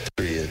 2-3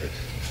 or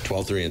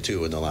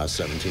 12-3-2 in the last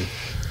 17.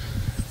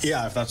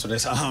 Yeah, if that's what it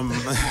is.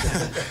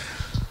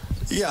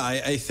 Yeah,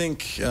 I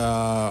think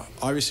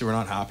obviously we're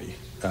not happy.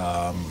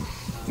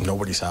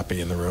 Nobody's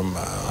happy in the room.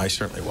 I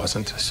certainly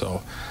wasn't.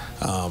 So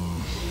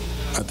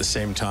at the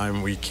same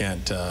time, we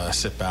can't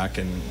sit back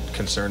and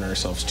concern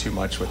ourselves too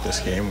much with this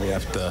game. We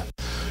have to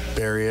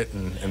bury it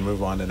and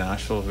move on to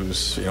Nashville,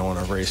 who's in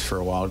a race for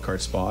a wild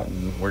card spot,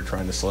 and we're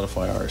trying to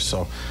solidify ours.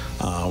 So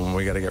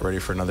we got to get ready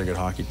for another good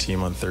hockey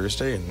team on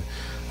Thursday, and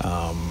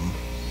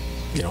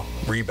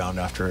rebound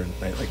after a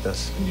night like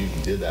this. You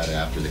did that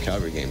after the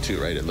Calgary game too,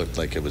 right? It looked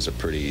like it was a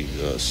pretty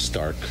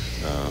stark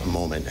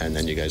moment, and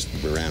then you guys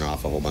ran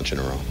off a whole bunch in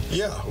a row.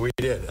 Yeah, we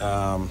did.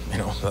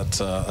 That's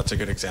a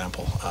good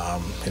example.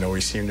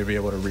 We seem to be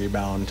able to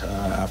rebound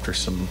after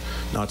some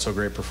not so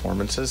great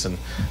performances, and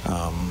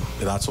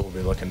that's what we'll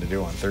be looking to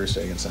do on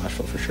Thursday against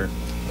Nashville for sure.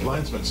 The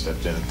linesman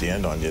stepped in at the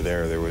end on you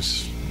there.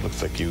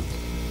 Looked like you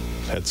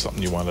had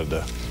something you wanted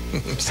to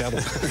settle.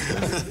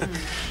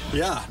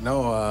 Yeah,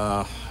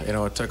 no,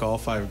 it took all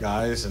 5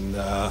 guys and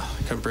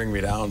couldn't bring me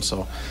down.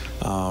 So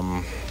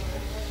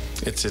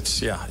it's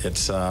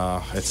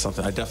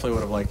something I definitely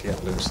would have liked to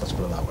get loose. Let's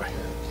put it that way.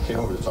 Came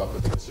over to talk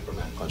with the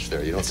Superman punch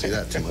there. You don't see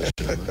that too much.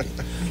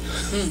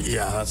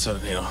 Yeah, that's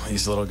what,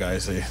 these little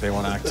guys, they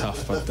want to act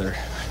tough, but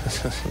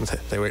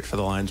they wait for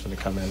the linesman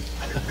to come in.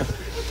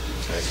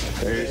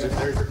 There's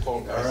your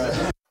quote,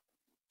 guys.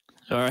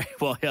 All right.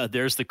 Well, yeah,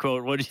 there's the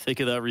quote. What do you think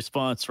of that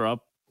response,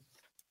 Rob?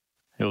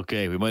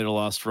 Okay, we might have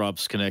lost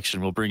Rob's connection.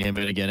 We'll bring him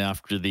in again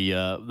after the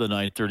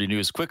 9:30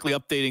 news. Quickly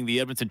updating the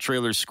Edmonton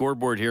Trailers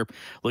scoreboard here.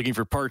 Looking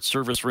for parts,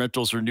 service,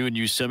 rentals, or new and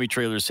used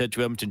semi-trailers, head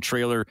to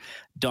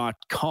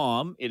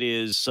edmontontrailer.com. It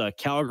is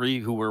Calgary,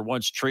 who were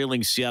once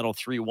trailing Seattle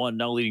 3-1,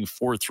 now leading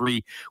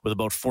 4-3 with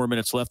about 4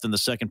 minutes left in the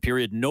second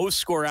period. No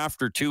score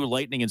after 2,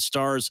 Lightning and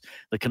Stars.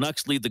 The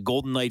Canucks lead the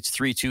Golden Knights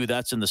 3-2.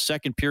 That's in the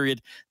second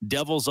period.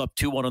 Devils up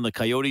 2-1 on the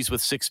Coyotes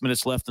with 6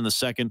 minutes left in the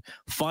second.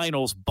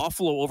 Finals,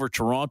 Buffalo over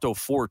Toronto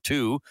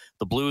 4-2.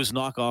 The Blues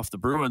knock off the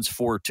Bruins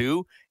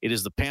 4-2. It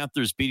is the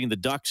Panthers beating the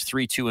Ducks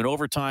 3-2 in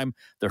overtime.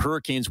 The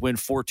Hurricanes win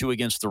 4-2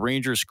 against the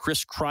Rangers.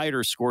 Chris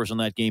Kreider scores in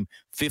that game,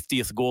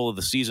 50th goal of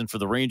the season for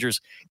the Rangers.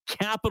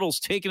 Capitals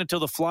taking it to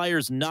the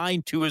Flyers,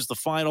 9-2 is the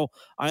final.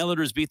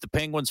 Islanders beat the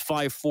Penguins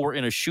 5-4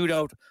 in a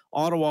shootout.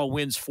 Ottawa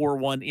wins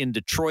 4-1 in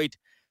Detroit.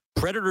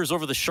 Predators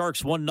over the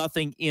Sharks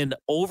 1-0 in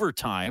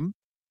overtime.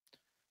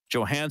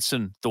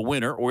 Johansson, the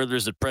winner.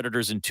 Oilers at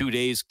Predators in 2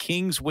 days.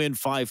 Kings win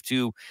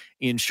 5-2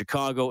 in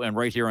Chicago. And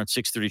right here on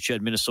 630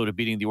 CHED, Minnesota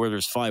beating the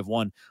Oilers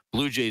 5-1.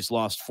 Blue Jays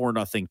lost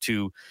 4-0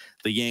 to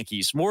the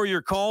Yankees. More of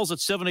your calls at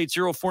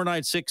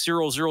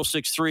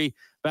 780-496-0063.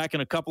 Back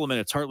in a couple of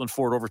minutes. Heartland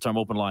Ford Overtime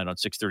Open Line on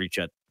 630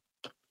 CHED.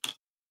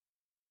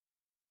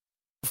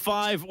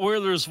 5,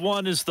 Oilers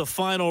 1 is the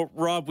final.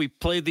 Rob, we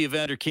played the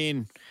Evander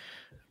Kane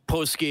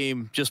post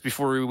game just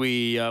before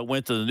we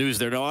went to the news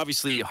there. Now,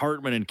 obviously,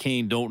 Hartman and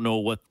Kane don't know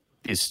what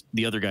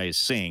the other guy is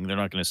saying. They're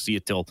not going to see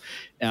it till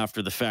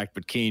after the fact,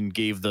 but Kane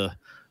gave the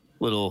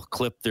little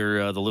clip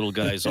there. The little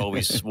guys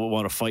always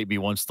want to fight me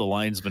once the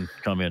linesmen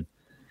come in.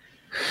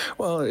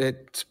 Well,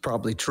 it's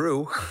probably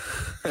true.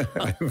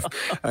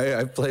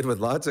 I've played with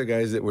lots of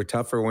guys that were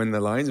tougher when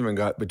the linesman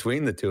got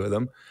between the two of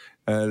them.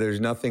 There's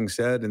nothing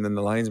said, and then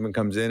the linesman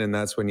comes in, and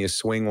that's when you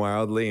swing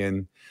wildly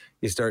and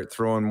you start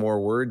throwing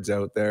more words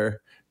out there,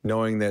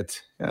 knowing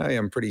that I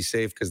am pretty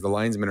safe because the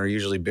linesmen are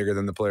usually bigger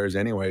than the players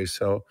anyway.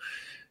 So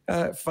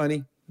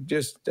funny.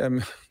 Just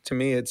to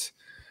me, it's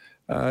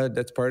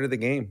that's part of the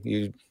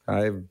game.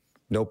 I have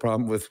no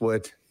problem with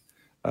what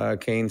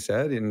Kane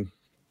said, and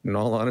in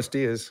all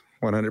honesty, is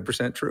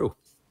 100% true.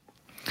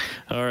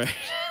 All right.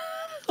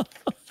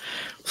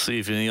 See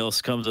if anything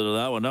else comes out of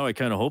that one. Now I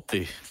kind of hope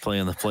they play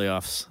in the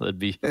playoffs. That'd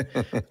be a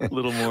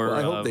little more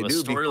of a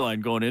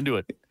storyline going into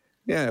it.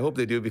 Yeah, I hope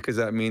they do, because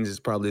that means it's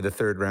probably the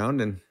third round,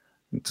 and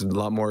it's a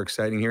lot more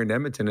exciting here in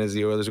Edmonton as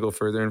the Oilers go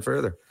further and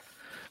further.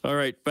 All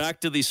right,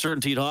 back to the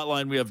Certainty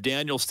Hotline. We have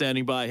Daniel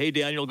standing by. Hey,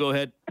 Daniel, go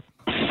ahead.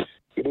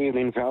 Good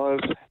evening, fellas.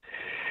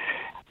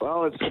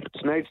 Well, it's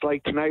nights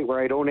like tonight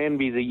where I don't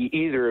envy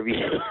either of you,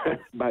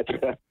 but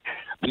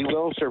we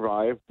will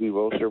survive. We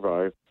will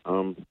survive.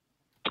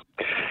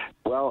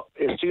 Well,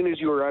 as soon as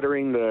you were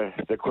uttering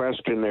the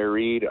question there,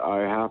 Reed, I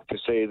have to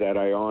say that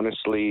I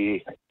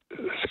honestly,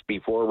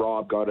 before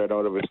Rob got it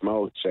out of his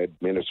mouth, said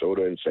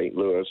Minnesota and St.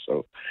 Louis.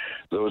 So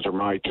those are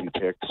my 2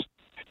 picks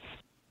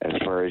as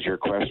far as your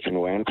question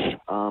went.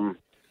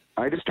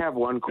 I just have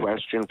one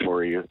question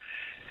for you,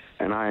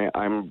 and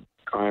I'm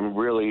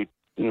really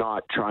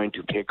not trying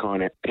to pick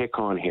on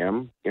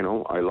him. You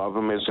know, I love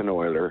him as an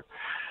Oiler,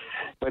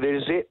 but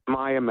is it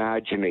my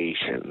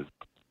imagination,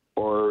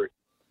 or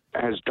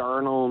has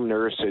Darnell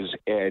Nurse's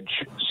edge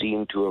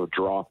seemed to have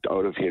dropped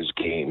out of his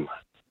game?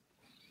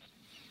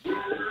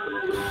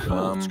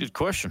 That's a good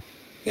question.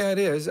 Yeah, it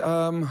is.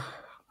 I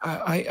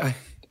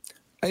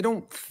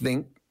don't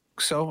think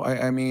so.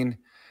 I mean,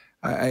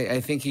 I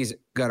think he's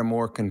got a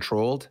more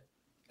controlled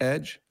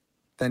edge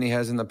than he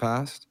has in the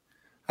past.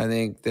 I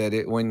think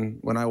that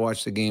when I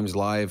watch the games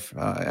live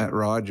at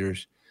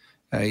Rogers,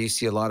 you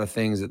see a lot of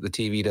things that the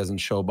TV doesn't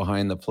show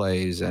behind the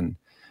plays, and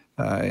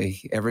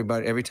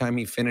every time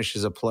he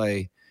finishes a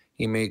play,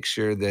 he makes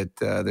sure that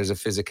there's a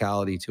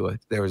physicality to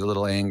it. There was a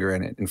little anger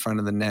in it in front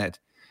of the net.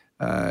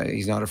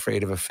 He's not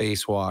afraid of a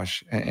face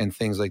wash and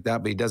things like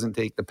that, but he doesn't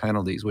take the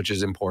penalties, which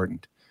is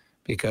important,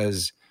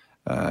 because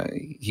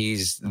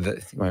he's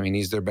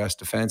their best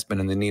defenseman,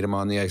 and they need him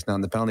on the ice, not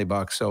in the penalty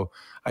box. So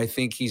I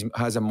think he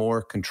has a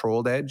more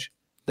controlled edge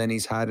than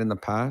he's had in the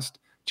past,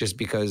 just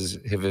because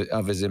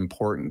of his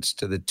importance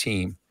to the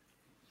team.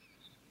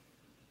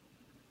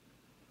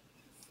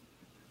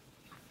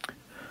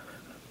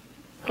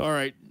 All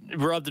right,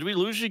 Rob, did we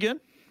lose you again?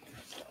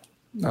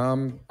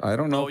 I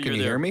don't know. Can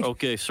you hear me?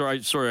 Okay,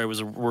 sorry. I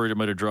was worried I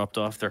might have dropped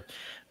off there.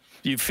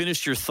 You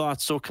finished your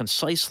thoughts so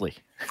concisely.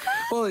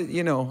 Well,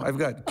 you know, I've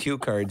got cue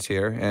cards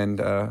here,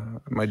 and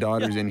my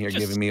daughter's in here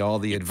giving me all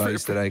the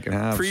advice that I can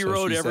have.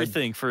 Pre-wrote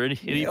everything for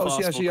any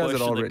possible she has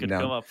it all written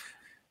down. Come up.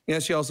 Yeah,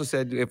 she also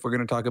said if we're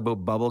going to talk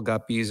about bubble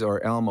guppies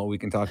or Elmo, we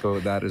can talk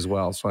about that as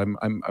well. So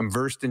I'm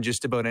versed in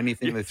just about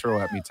anything they throw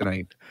at me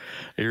tonight.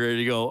 You ready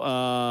to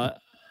go?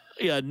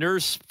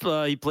 Nurse,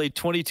 he played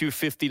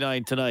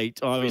 22:59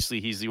 tonight.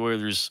 Obviously, he's the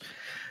Oilers'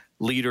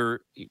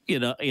 leader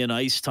in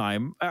ice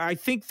time. I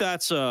think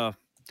that's and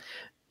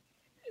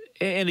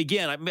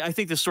again, I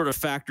think this sort of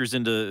factors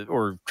into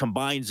or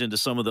combines into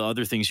some of the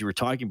other things you were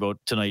talking about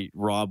tonight,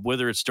 Rob,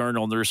 whether it's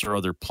Darnell Nurse or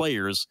other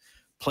players,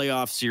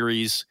 playoff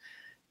series.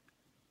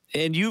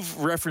 And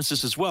you've referenced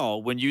this as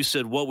well when you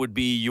said what would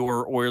be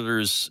your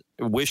Oilers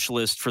wish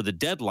list for the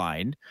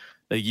deadline,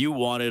 that you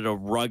wanted a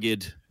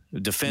rugged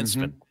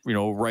defenseman,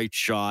 right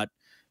shot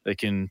that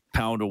can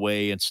pound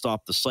away and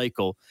stop the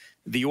cycle.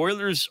 The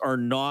Oilers are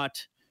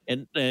not,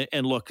 and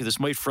look, this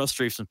might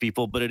frustrate some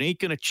people, but it ain't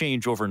going to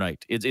change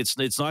overnight.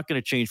 It's not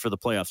going to change for the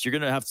playoffs. You're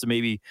going to have to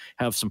maybe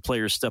have some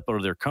players step out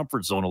of their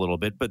comfort zone a little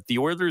bit, but the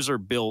Oilers are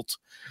built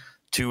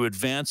to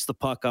advance the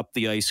puck up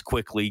the ice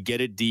quickly, get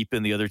it deep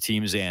in the other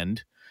team's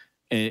end,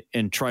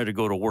 and try to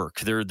go to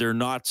work. They're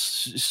not,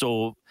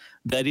 so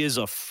that is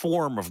a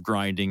form of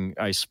grinding,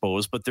 I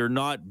suppose, but they're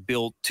not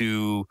built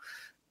to,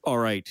 all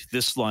right,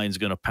 this line's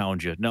going to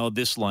pound you. Now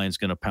this line's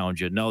going to pound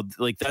you. Now,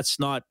 like, that's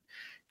not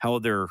how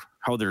they're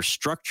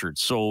structured.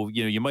 So,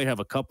 you might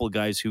have a couple of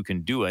guys who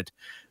can do it,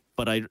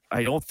 but I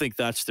don't think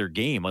that's their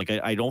game. Like,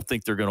 I don't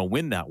think they're going to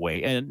win that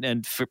way. And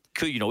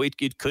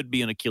it could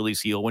be an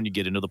Achilles heel when you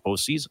get into the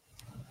postseason.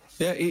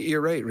 Yeah,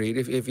 you're right, Reed.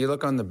 If you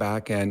look on the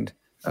back end,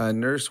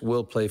 Nurse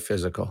will play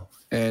physical,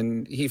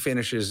 and he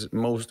finishes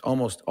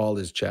almost all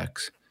his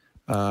checks.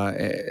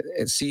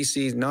 And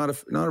CC's not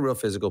a real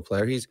physical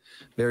player. He's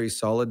very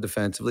solid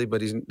defensively,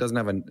 but he doesn't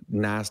have a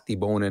nasty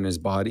bone in his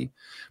body.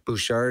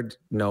 Bouchard,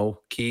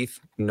 no. Keith,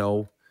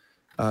 no.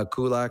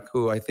 Kulak,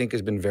 who I think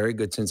has been very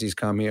good since he's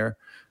come here,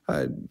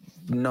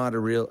 not a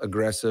real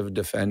aggressive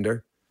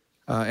defender.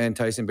 And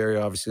Tyson Barrie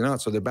obviously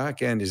not. So their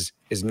back end is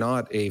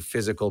not a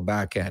physical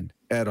back end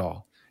at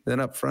all. And then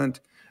up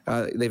front,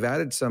 they've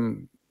added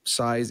some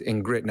size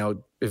and grit. Now,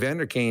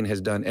 Evander Kane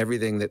has done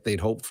everything that they'd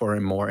hoped for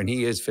him more, and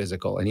he is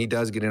physical, and he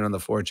does get in on the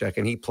forecheck,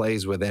 and he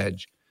plays with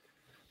edge.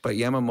 But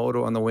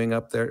Yamamoto on the wing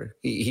up there,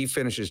 he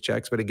finishes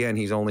checks, but again,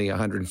 he's only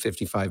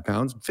 155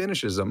 pounds,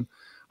 finishes them.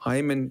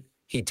 Hyman,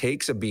 he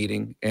takes a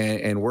beating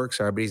and works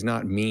hard, but he's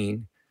not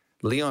mean.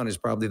 Leon is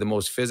probably the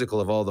most physical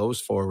of all those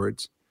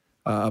forwards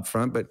up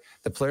front, but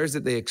the players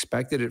that they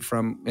expected it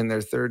from in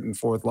their third and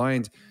fourth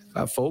lines,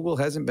 Fogle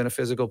hasn't been a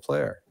physical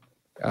player.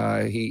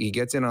 He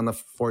gets in on the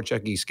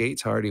forecheck. He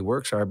skates hard. He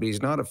works hard, but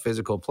he's not a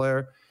physical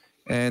player.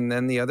 And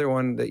then the other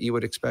one that you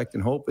would expect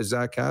and hope is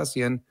Zach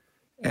Kassian,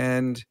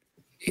 and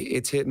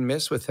it's hit and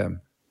miss with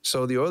him.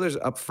 So the Oilers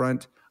up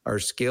front are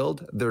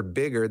skilled. They're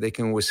bigger. They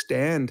can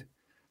withstand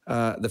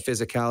the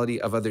physicality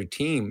of other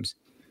teams.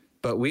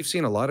 But we've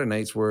seen a lot of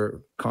nights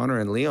where Connor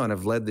and Leon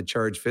have led the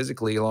charge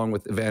physically along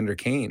with Evander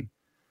Kane.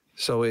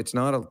 So it's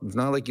not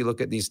like you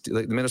look at these,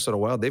 like the Minnesota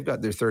Wild, they've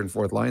got their third and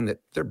fourth line that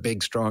they're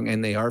big, strong,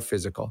 and they are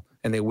physical,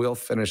 and they will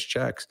finish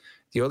checks.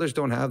 The Oilers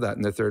don't have that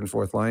in their third and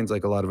fourth lines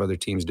like a lot of other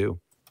teams do.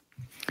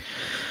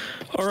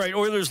 All right,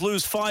 Oilers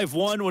lose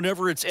 5-1.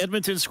 Whenever it's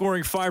Edmonton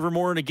scoring 5 or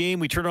more in a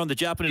game, we turn on the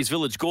Japanese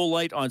Village Goal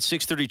Light on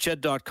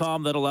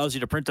 630ched.com. That allows you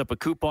to print up a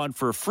coupon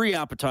for a free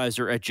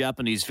appetizer at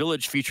Japanese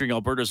Village featuring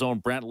Alberta's own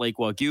Brant Lake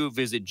Wagyu.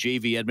 Visit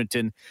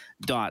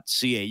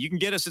jvedmonton.ca. You can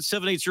get us at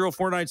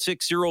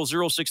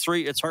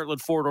 780-496-0063. It's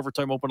Heartland Ford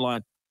Overtime Open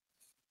Line.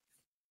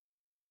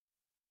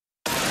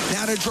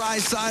 Now to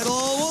Draisaitl.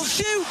 Will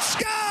shoot.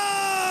 Scores!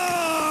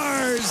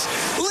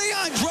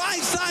 Leon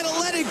Draisaitl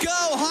let it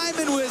go.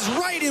 Hyman was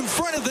right in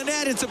front of the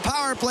net. It's a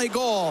power play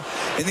goal.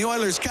 And the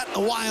Oilers cut the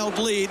Wild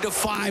lead to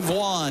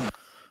 5-1.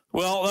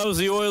 Well, that was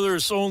the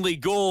Oilers' only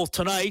goal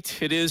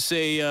tonight. It is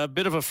a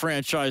bit of a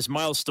franchise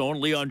milestone.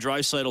 Leon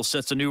Draisaitl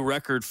sets a new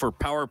record for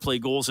power play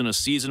goals in a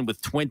season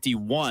with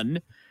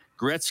 21.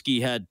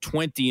 Gretzky had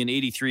 20 in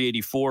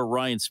 83-84.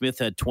 Ryan Smith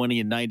had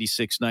 20 in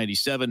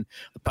 96-97.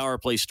 The power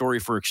play story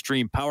for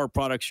Extreme Power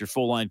Products, your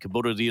full-line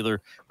Kubota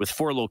dealer with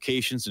 4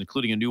 locations,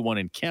 including a new one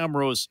in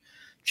Camrose.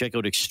 Check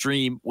out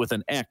Extreme with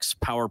an X,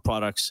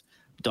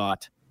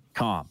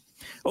 powerproducts.com.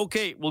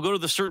 Okay, we'll go to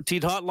the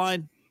CertainTeed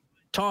hotline.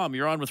 Tom,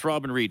 you're on with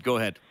Robin Reed. Go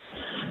ahead.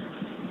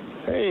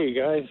 Hey,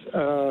 guys.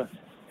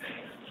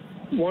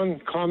 One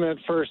comment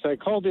first. I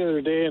called the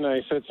other day and I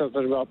said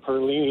something about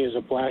Perlini as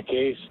a black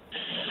ace.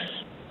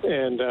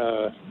 And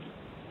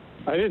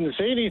I didn't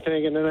say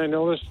anything, and then I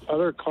noticed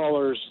other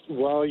callers,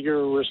 while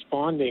you're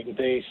responding,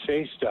 they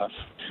say stuff.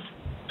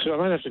 So I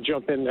might have to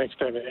jump in next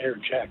time and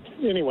interject.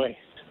 Anyway,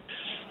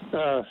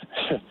 I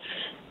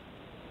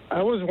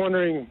was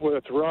wondering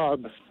with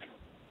Rob,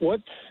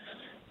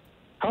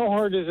 how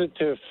hard is it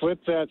to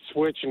flip that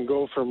switch and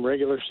go from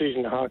regular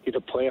season hockey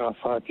to playoff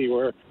hockey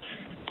where,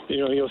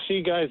 you'll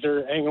see guys that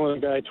are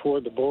angling the guy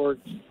toward the board,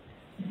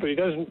 but he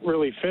doesn't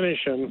really finish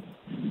him,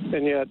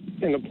 and yet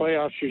in the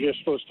playoffs you're just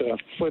supposed to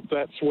flip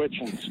that switch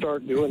and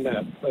start doing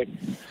that. Like,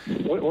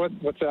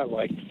 what's that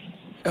like?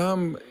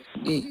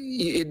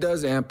 It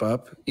does amp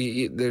up.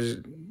 There's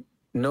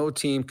no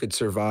team could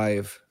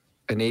survive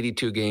an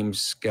 82 game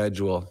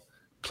schedule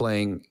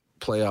playing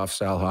playoff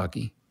style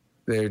hockey.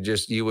 They're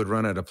just, you would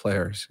run out of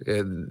players.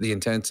 The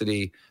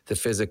intensity, the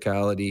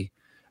physicality,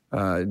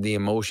 the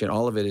emotion,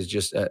 all of it is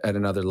just at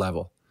another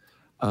level.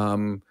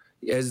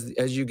 As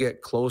you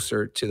get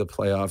closer to the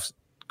playoffs,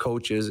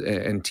 coaches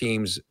and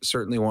teams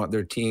certainly want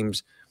their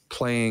teams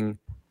playing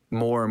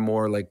more and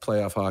more like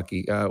playoff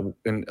hockey,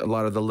 and a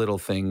lot of the little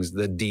things,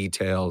 the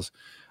details,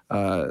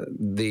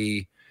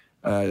 the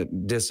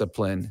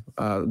discipline,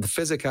 the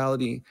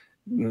physicality,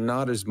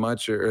 not as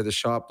much, or the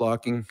shot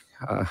blocking.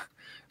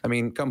 I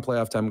mean, come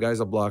playoff time, guys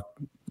will block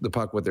the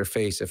puck with their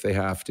face if they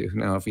have to.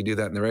 Now, if you do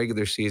that in the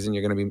regular season,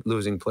 you're going to be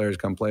losing players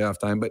come playoff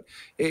time. But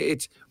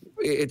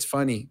it's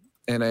funny,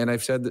 and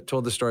I've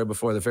told the story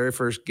before. The very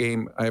first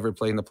game I ever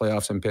played in the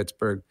playoffs in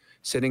Pittsburgh,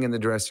 sitting in the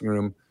dressing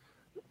room,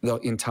 the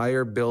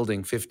entire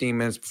building, 15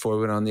 minutes before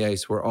we went on the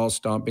ice, were all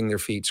stomping their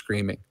feet,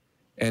 screaming.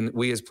 And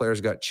we as players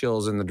got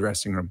chills in the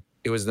dressing room.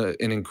 It was an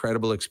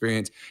incredible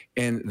experience.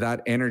 And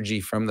that energy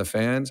from the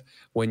fans,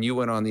 when you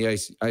went on the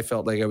ice, I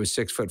felt like I was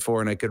 6'4"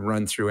 and I could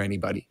run through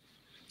anybody.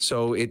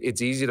 So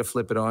it's easy to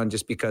flip it on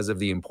just because of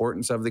the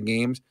importance of the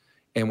games.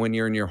 And when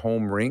you're in your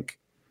home rink,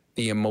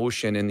 the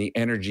emotion and the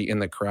energy in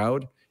the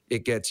crowd,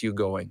 it gets you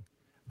going.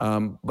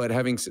 But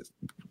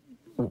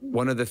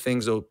one of the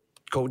things, though,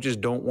 coaches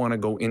don't want to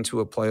go into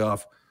a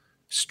playoff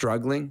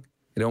struggling.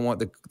 They don't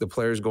want the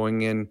players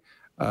going in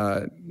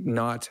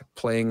not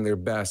playing their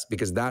best,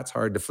 because that's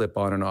hard to flip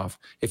on and off.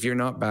 If you're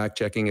not back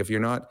checking, if you're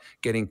not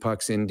getting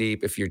pucks in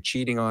deep, if you're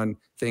cheating on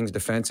things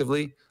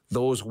defensively,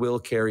 those will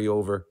carry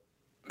over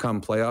come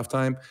playoff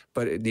time.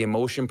 But the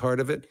emotion part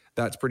of it,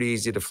 that's pretty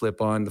easy to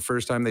flip on. The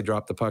first time they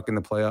drop the puck in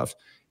the playoffs,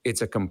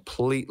 it's a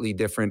completely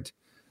different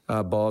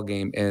ball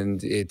game,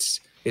 and it's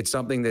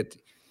something that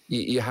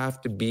you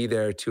have to be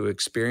there to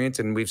experience.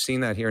 And we've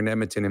seen that here in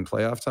Edmonton in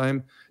playoff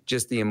time,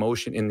 just the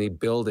emotion in the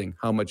building,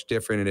 how much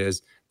different it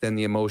is than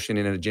the emotion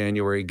in a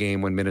January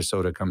game when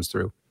Minnesota comes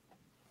through.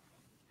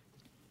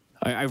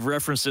 I've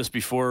referenced this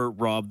before,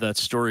 Rob, that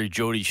story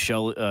Jody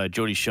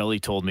Shelley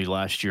told me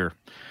last year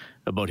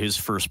about his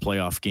first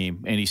playoff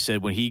game. And he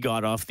said when he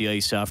got off the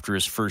ice after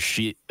his first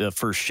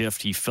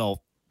shift, he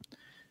felt,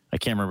 I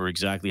can't remember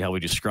exactly how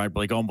he described,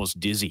 like almost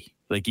dizzy.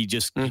 Like he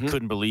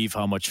couldn't believe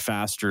how much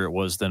faster it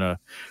was than a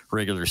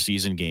regular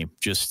season game.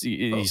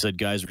 He said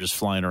guys were just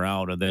flying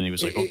around, and then he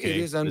was like, okay, it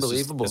is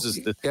unbelievable. This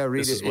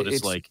is what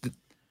it's like.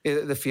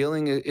 The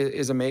feeling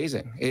is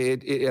amazing.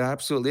 It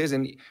absolutely is.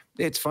 And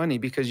it's funny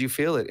because you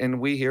feel it. And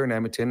we here in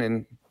Edmonton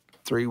in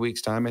 3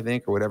 weeks' time, I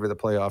think, or whatever the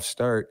playoffs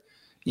start,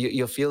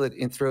 you'll feel it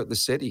throughout the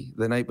city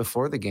the night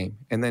before the game.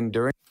 And then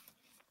during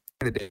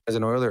the day, as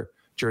an Oiler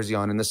jersey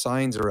on, and the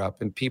signs are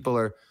up, and people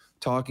are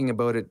talking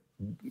about it,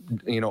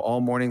 all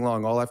morning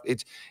long,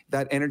 it's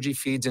that energy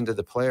feeds into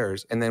the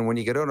players. And then when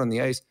you get out on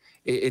the ice,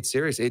 it's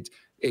serious.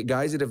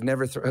 Guys that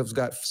have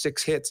got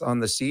 6 hits on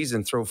the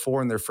season throw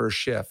 4 in their first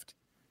shift.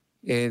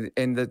 And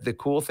the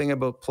cool thing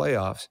about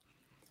playoffs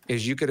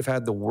is you could have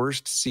had the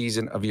worst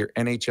season of your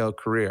NHL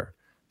career,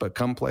 but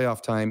come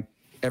playoff time,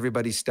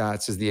 everybody's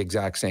stats is the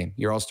exact same.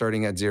 You're all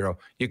starting at 0.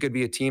 You could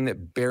be a team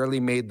that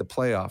barely made the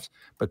playoffs,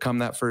 but come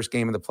that first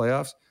game of the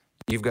playoffs,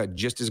 you've got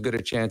just as good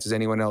a chance as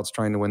anyone else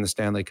trying to win the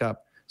Stanley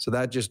Cup. So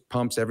that just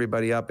pumps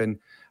everybody up. And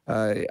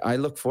I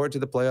look forward to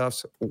the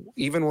playoffs.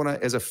 Even when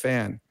as a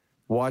fan,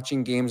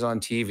 watching games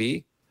on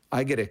TV,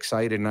 I get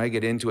excited and I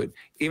get into it.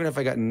 Even if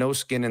I got no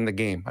skin in the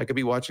game, I could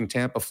be watching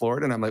Tampa,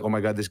 Florida, and I'm like, oh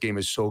my God, this game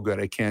is so good.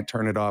 I can't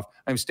turn it off.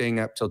 I'm staying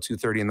up till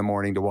 2:30 in the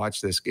morning to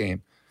watch this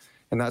game.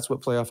 And that's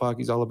what playoff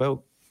hockey is all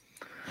about.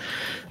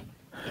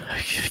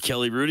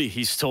 Kelly Hrudey,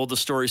 he's told the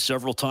story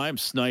several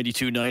times.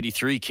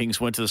 92-93,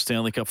 Kings went to the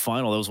Stanley Cup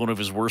final. That was one of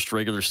his worst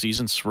regular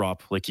seasons,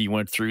 Rob. Like, he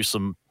went through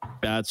some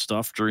bad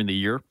stuff during the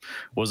year,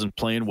 wasn't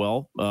playing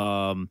well.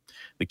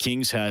 The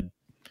Kings had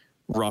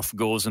rough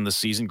goes in the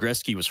season.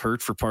 Gretzky was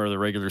hurt for part of the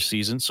regular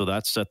season, so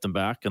that set them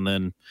back. And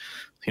then,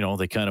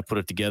 they kind of put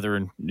it together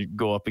and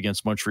go up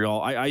against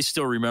Montreal. I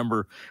still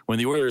remember when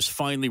the Oilers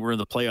finally were in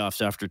the playoffs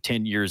after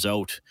 10 years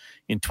out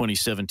in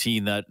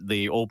 2017, that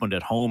they opened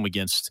at home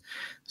against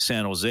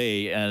San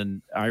Jose.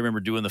 And I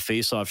remember doing the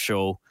face-off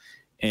show,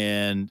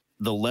 and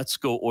the Let's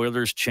Go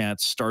Oilers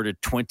chant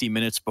started 20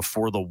 minutes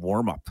before the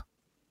warm-up.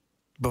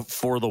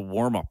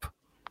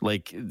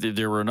 Like,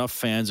 there were enough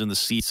fans in the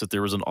seats that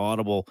there was an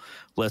audible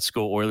 "Let's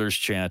Go Oilers"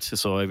 chant.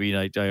 So, I mean,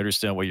 I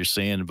understand what you're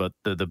saying about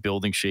the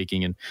building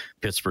shaking in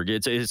Pittsburgh.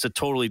 It's a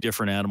totally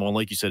different animal. And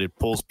like you said, it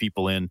pulls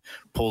people in,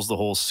 pulls the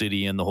whole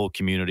city and the whole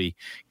community,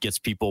 gets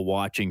people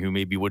watching who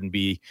maybe wouldn't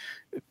be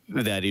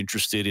that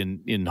interested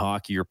in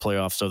hockey or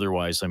playoffs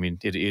otherwise. I mean,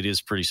 it is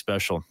pretty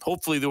special.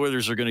 Hopefully the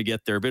Oilers are going to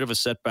get there. A bit of a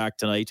setback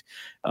tonight.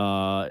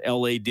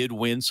 LA did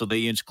win, so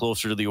they inch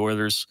closer to the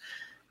Oilers.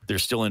 They're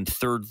still in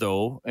third,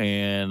 though,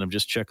 and I'm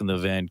just checking the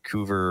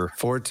Vancouver.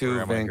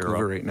 4-2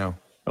 Vancouver right now.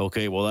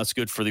 Okay, well, that's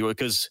good for the Oilers,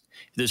 because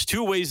there's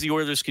 2 ways the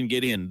Oilers can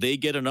get in. They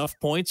get enough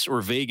points,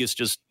 or Vegas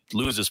just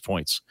loses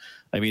points.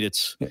 I mean,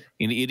 it's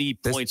in any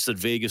points that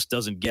Vegas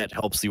doesn't get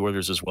helps the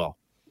Oilers as well.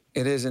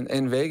 It is,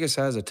 and Vegas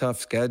has a tough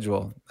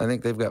schedule. I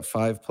think they've got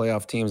 5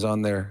 playoff teams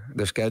on their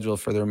schedule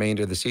for the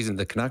remainder of the season.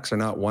 The Canucks are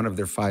not one of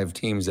their 5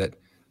 teams that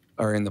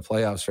are in the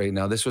playoffs right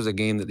now. This was a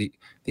game that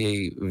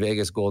the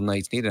Vegas Golden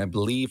Knights needed. I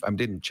believe, I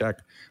didn't check,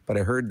 but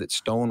I heard that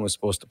Stone was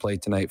supposed to play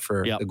tonight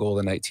for the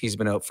Golden Knights. He's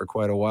been out for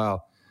quite a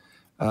while.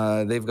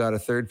 They've got a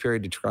third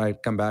period to try to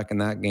come back in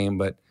that game,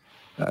 but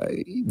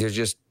there's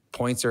just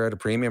points are at a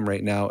premium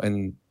right now,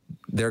 and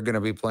they're going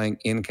to be playing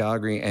in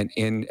Calgary and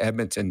in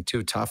Edmonton,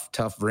 2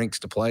 tough rinks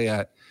to play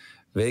at.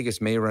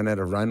 Vegas may run out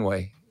of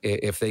runway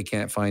if they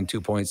can't find 2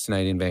 points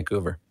tonight in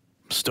Vancouver.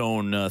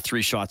 Stone,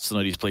 3 shots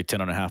tonight. He's played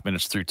 10.5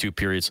 minutes through 2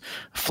 periods.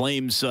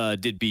 Flames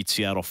did beat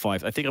Seattle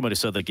 5. I think I might have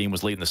said that game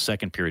was late in the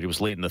second period. It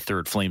was late in the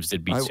third. Flames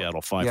did beat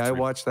Seattle 5. Yeah, I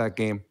watched that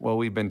game while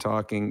we've been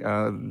talking.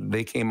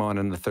 They came on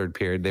in the third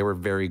period. They were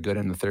very good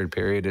in the third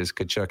period as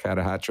Tkachuk had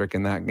a hat trick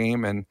in that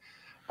game, and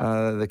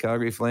the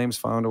Calgary Flames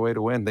found a way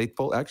to win. They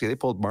pulled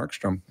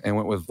Markstrom and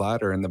went with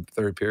Vladar in the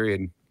third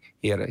period.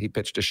 He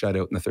pitched a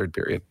shutout in the third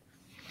period.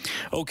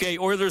 Okay,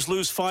 Oilers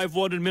lose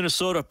 5-1 in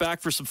Minnesota.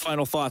 Back for some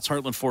final thoughts.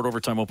 Heartland Ford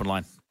Overtime Open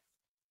Line.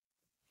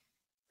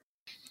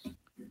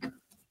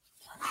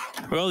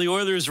 Well, the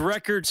Oilers'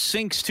 record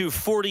sinks to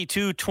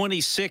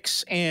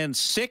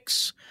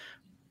 42-26-6.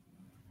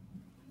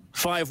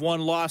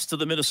 5-1 loss to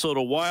the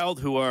Minnesota Wild,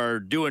 who are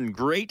doing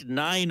great.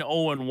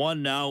 9-0-1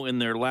 now in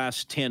their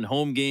last 10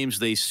 home games.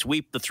 They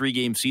sweep the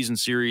 3-game season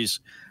series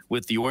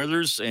with the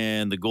Oilers,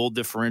 and the goal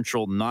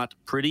differential not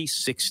pretty,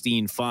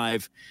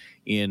 16-5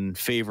 in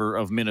favor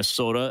of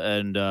Minnesota.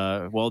 And,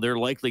 they're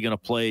likely going to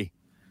play.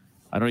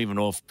 I don't even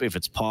know if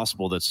it's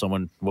possible that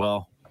someone,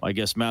 I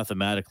guess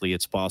mathematically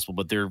it's possible,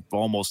 but they're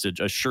almost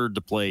assured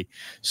to play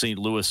St.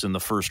 Louis in the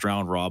first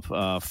round, Rob,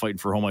 fighting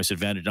for home ice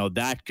advantage. Now,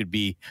 that could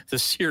be the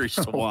series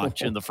to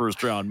watch in the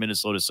first round,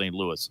 Minnesota-St.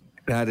 Louis.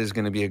 That is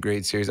going to be a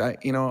great series.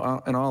 In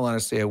all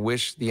honesty, I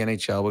wish the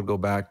NHL would go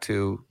back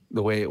to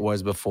the way it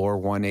was before,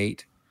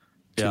 1-8,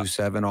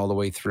 2-7 all the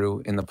way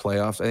through in the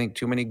playoffs. I think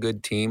too many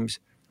good teams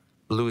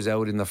lose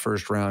out in the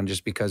first round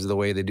just because of the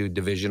way they do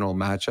divisional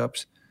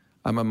matchups.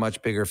 I'm a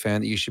much bigger fan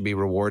that you should be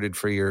rewarded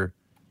for your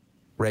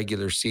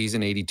regular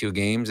season, 82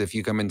 games. If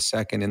you come in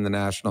second in the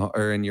national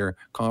or in your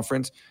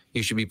conference,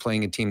 you should be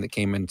playing a team that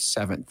came in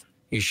 7th.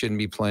 You shouldn't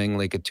be playing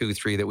like a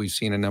 2-3 that we've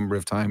seen a number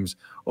of times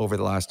over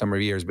the last number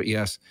of years. But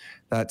yes,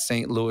 that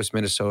St. Louis,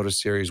 Minnesota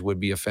series would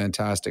be a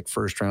fantastic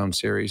first round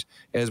series,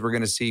 as we're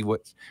going to see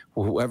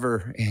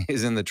whoever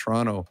is in the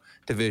Toronto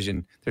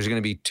division. There's going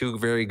to be 2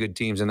 very good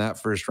teams in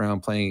that first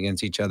round playing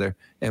against each other,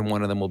 and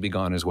one of them will be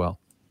gone as well.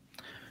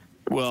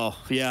 Well,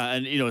 yeah,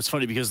 and it's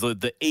funny because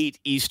the 8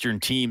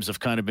 Eastern teams have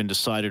kind of been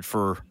decided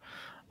for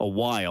a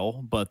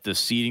while, but the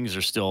seedings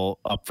are still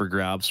up for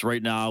grabs.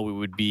 Right now, it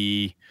would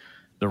be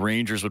the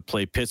Rangers would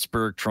play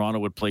Pittsburgh, Toronto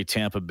would play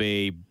Tampa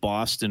Bay,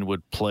 Boston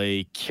would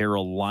play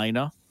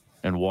Carolina,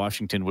 and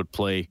Washington would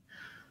play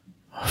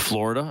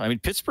Florida. I mean,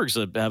 Pittsburgh's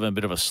having a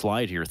bit of a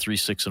slide here,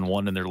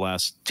 3-6-1 in their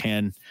last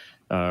 10.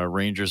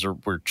 Rangers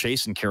were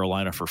chasing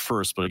Carolina for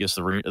first, but I guess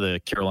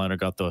the Carolina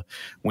got the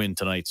win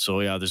tonight.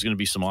 So, yeah, there's going to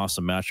be some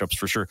awesome matchups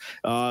for sure.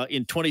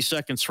 In 20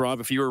 seconds, Rob,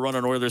 if you were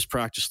running Oilers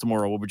practice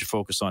tomorrow, what would you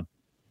focus on?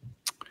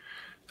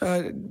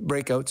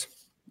 Breakouts.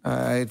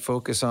 I'd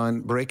focus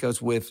on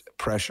breakouts with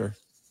pressure.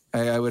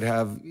 I would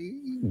have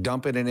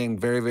dump it in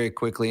very, very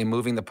quickly and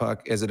moving the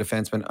puck as a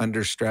defenseman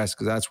under stress,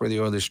 because that's where the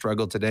Oilers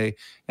struggled today.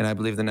 And I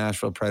believe the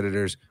Nashville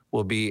Predators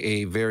will be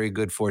a very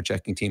good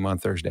forechecking team on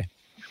Thursday.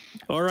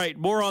 All right,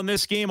 more on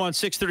this game on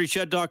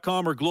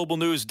 630ched.com or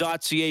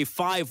globalnews.ca.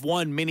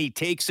 5-1, Mini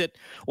takes it.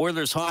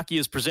 Oilers hockey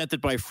is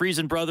presented by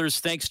Friesen Brothers.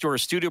 Thanks to our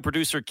studio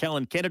producer,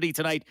 Kellen Kennedy,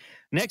 tonight.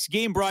 Next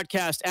game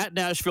broadcast at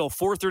Nashville,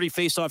 4:30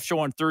 face-off show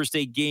on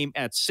Thursday, game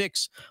at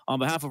 6. On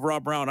behalf of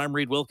Rob Brown, I'm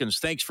Reed Wilkins.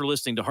 Thanks for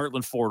listening to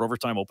Heartland Ford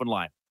Overtime Open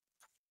Line.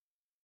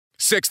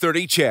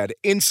 630 CHED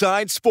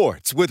Inside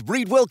Sports with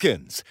Reed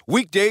Wilkins.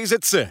 Weekdays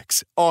at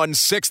 6 on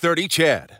 630 CHED.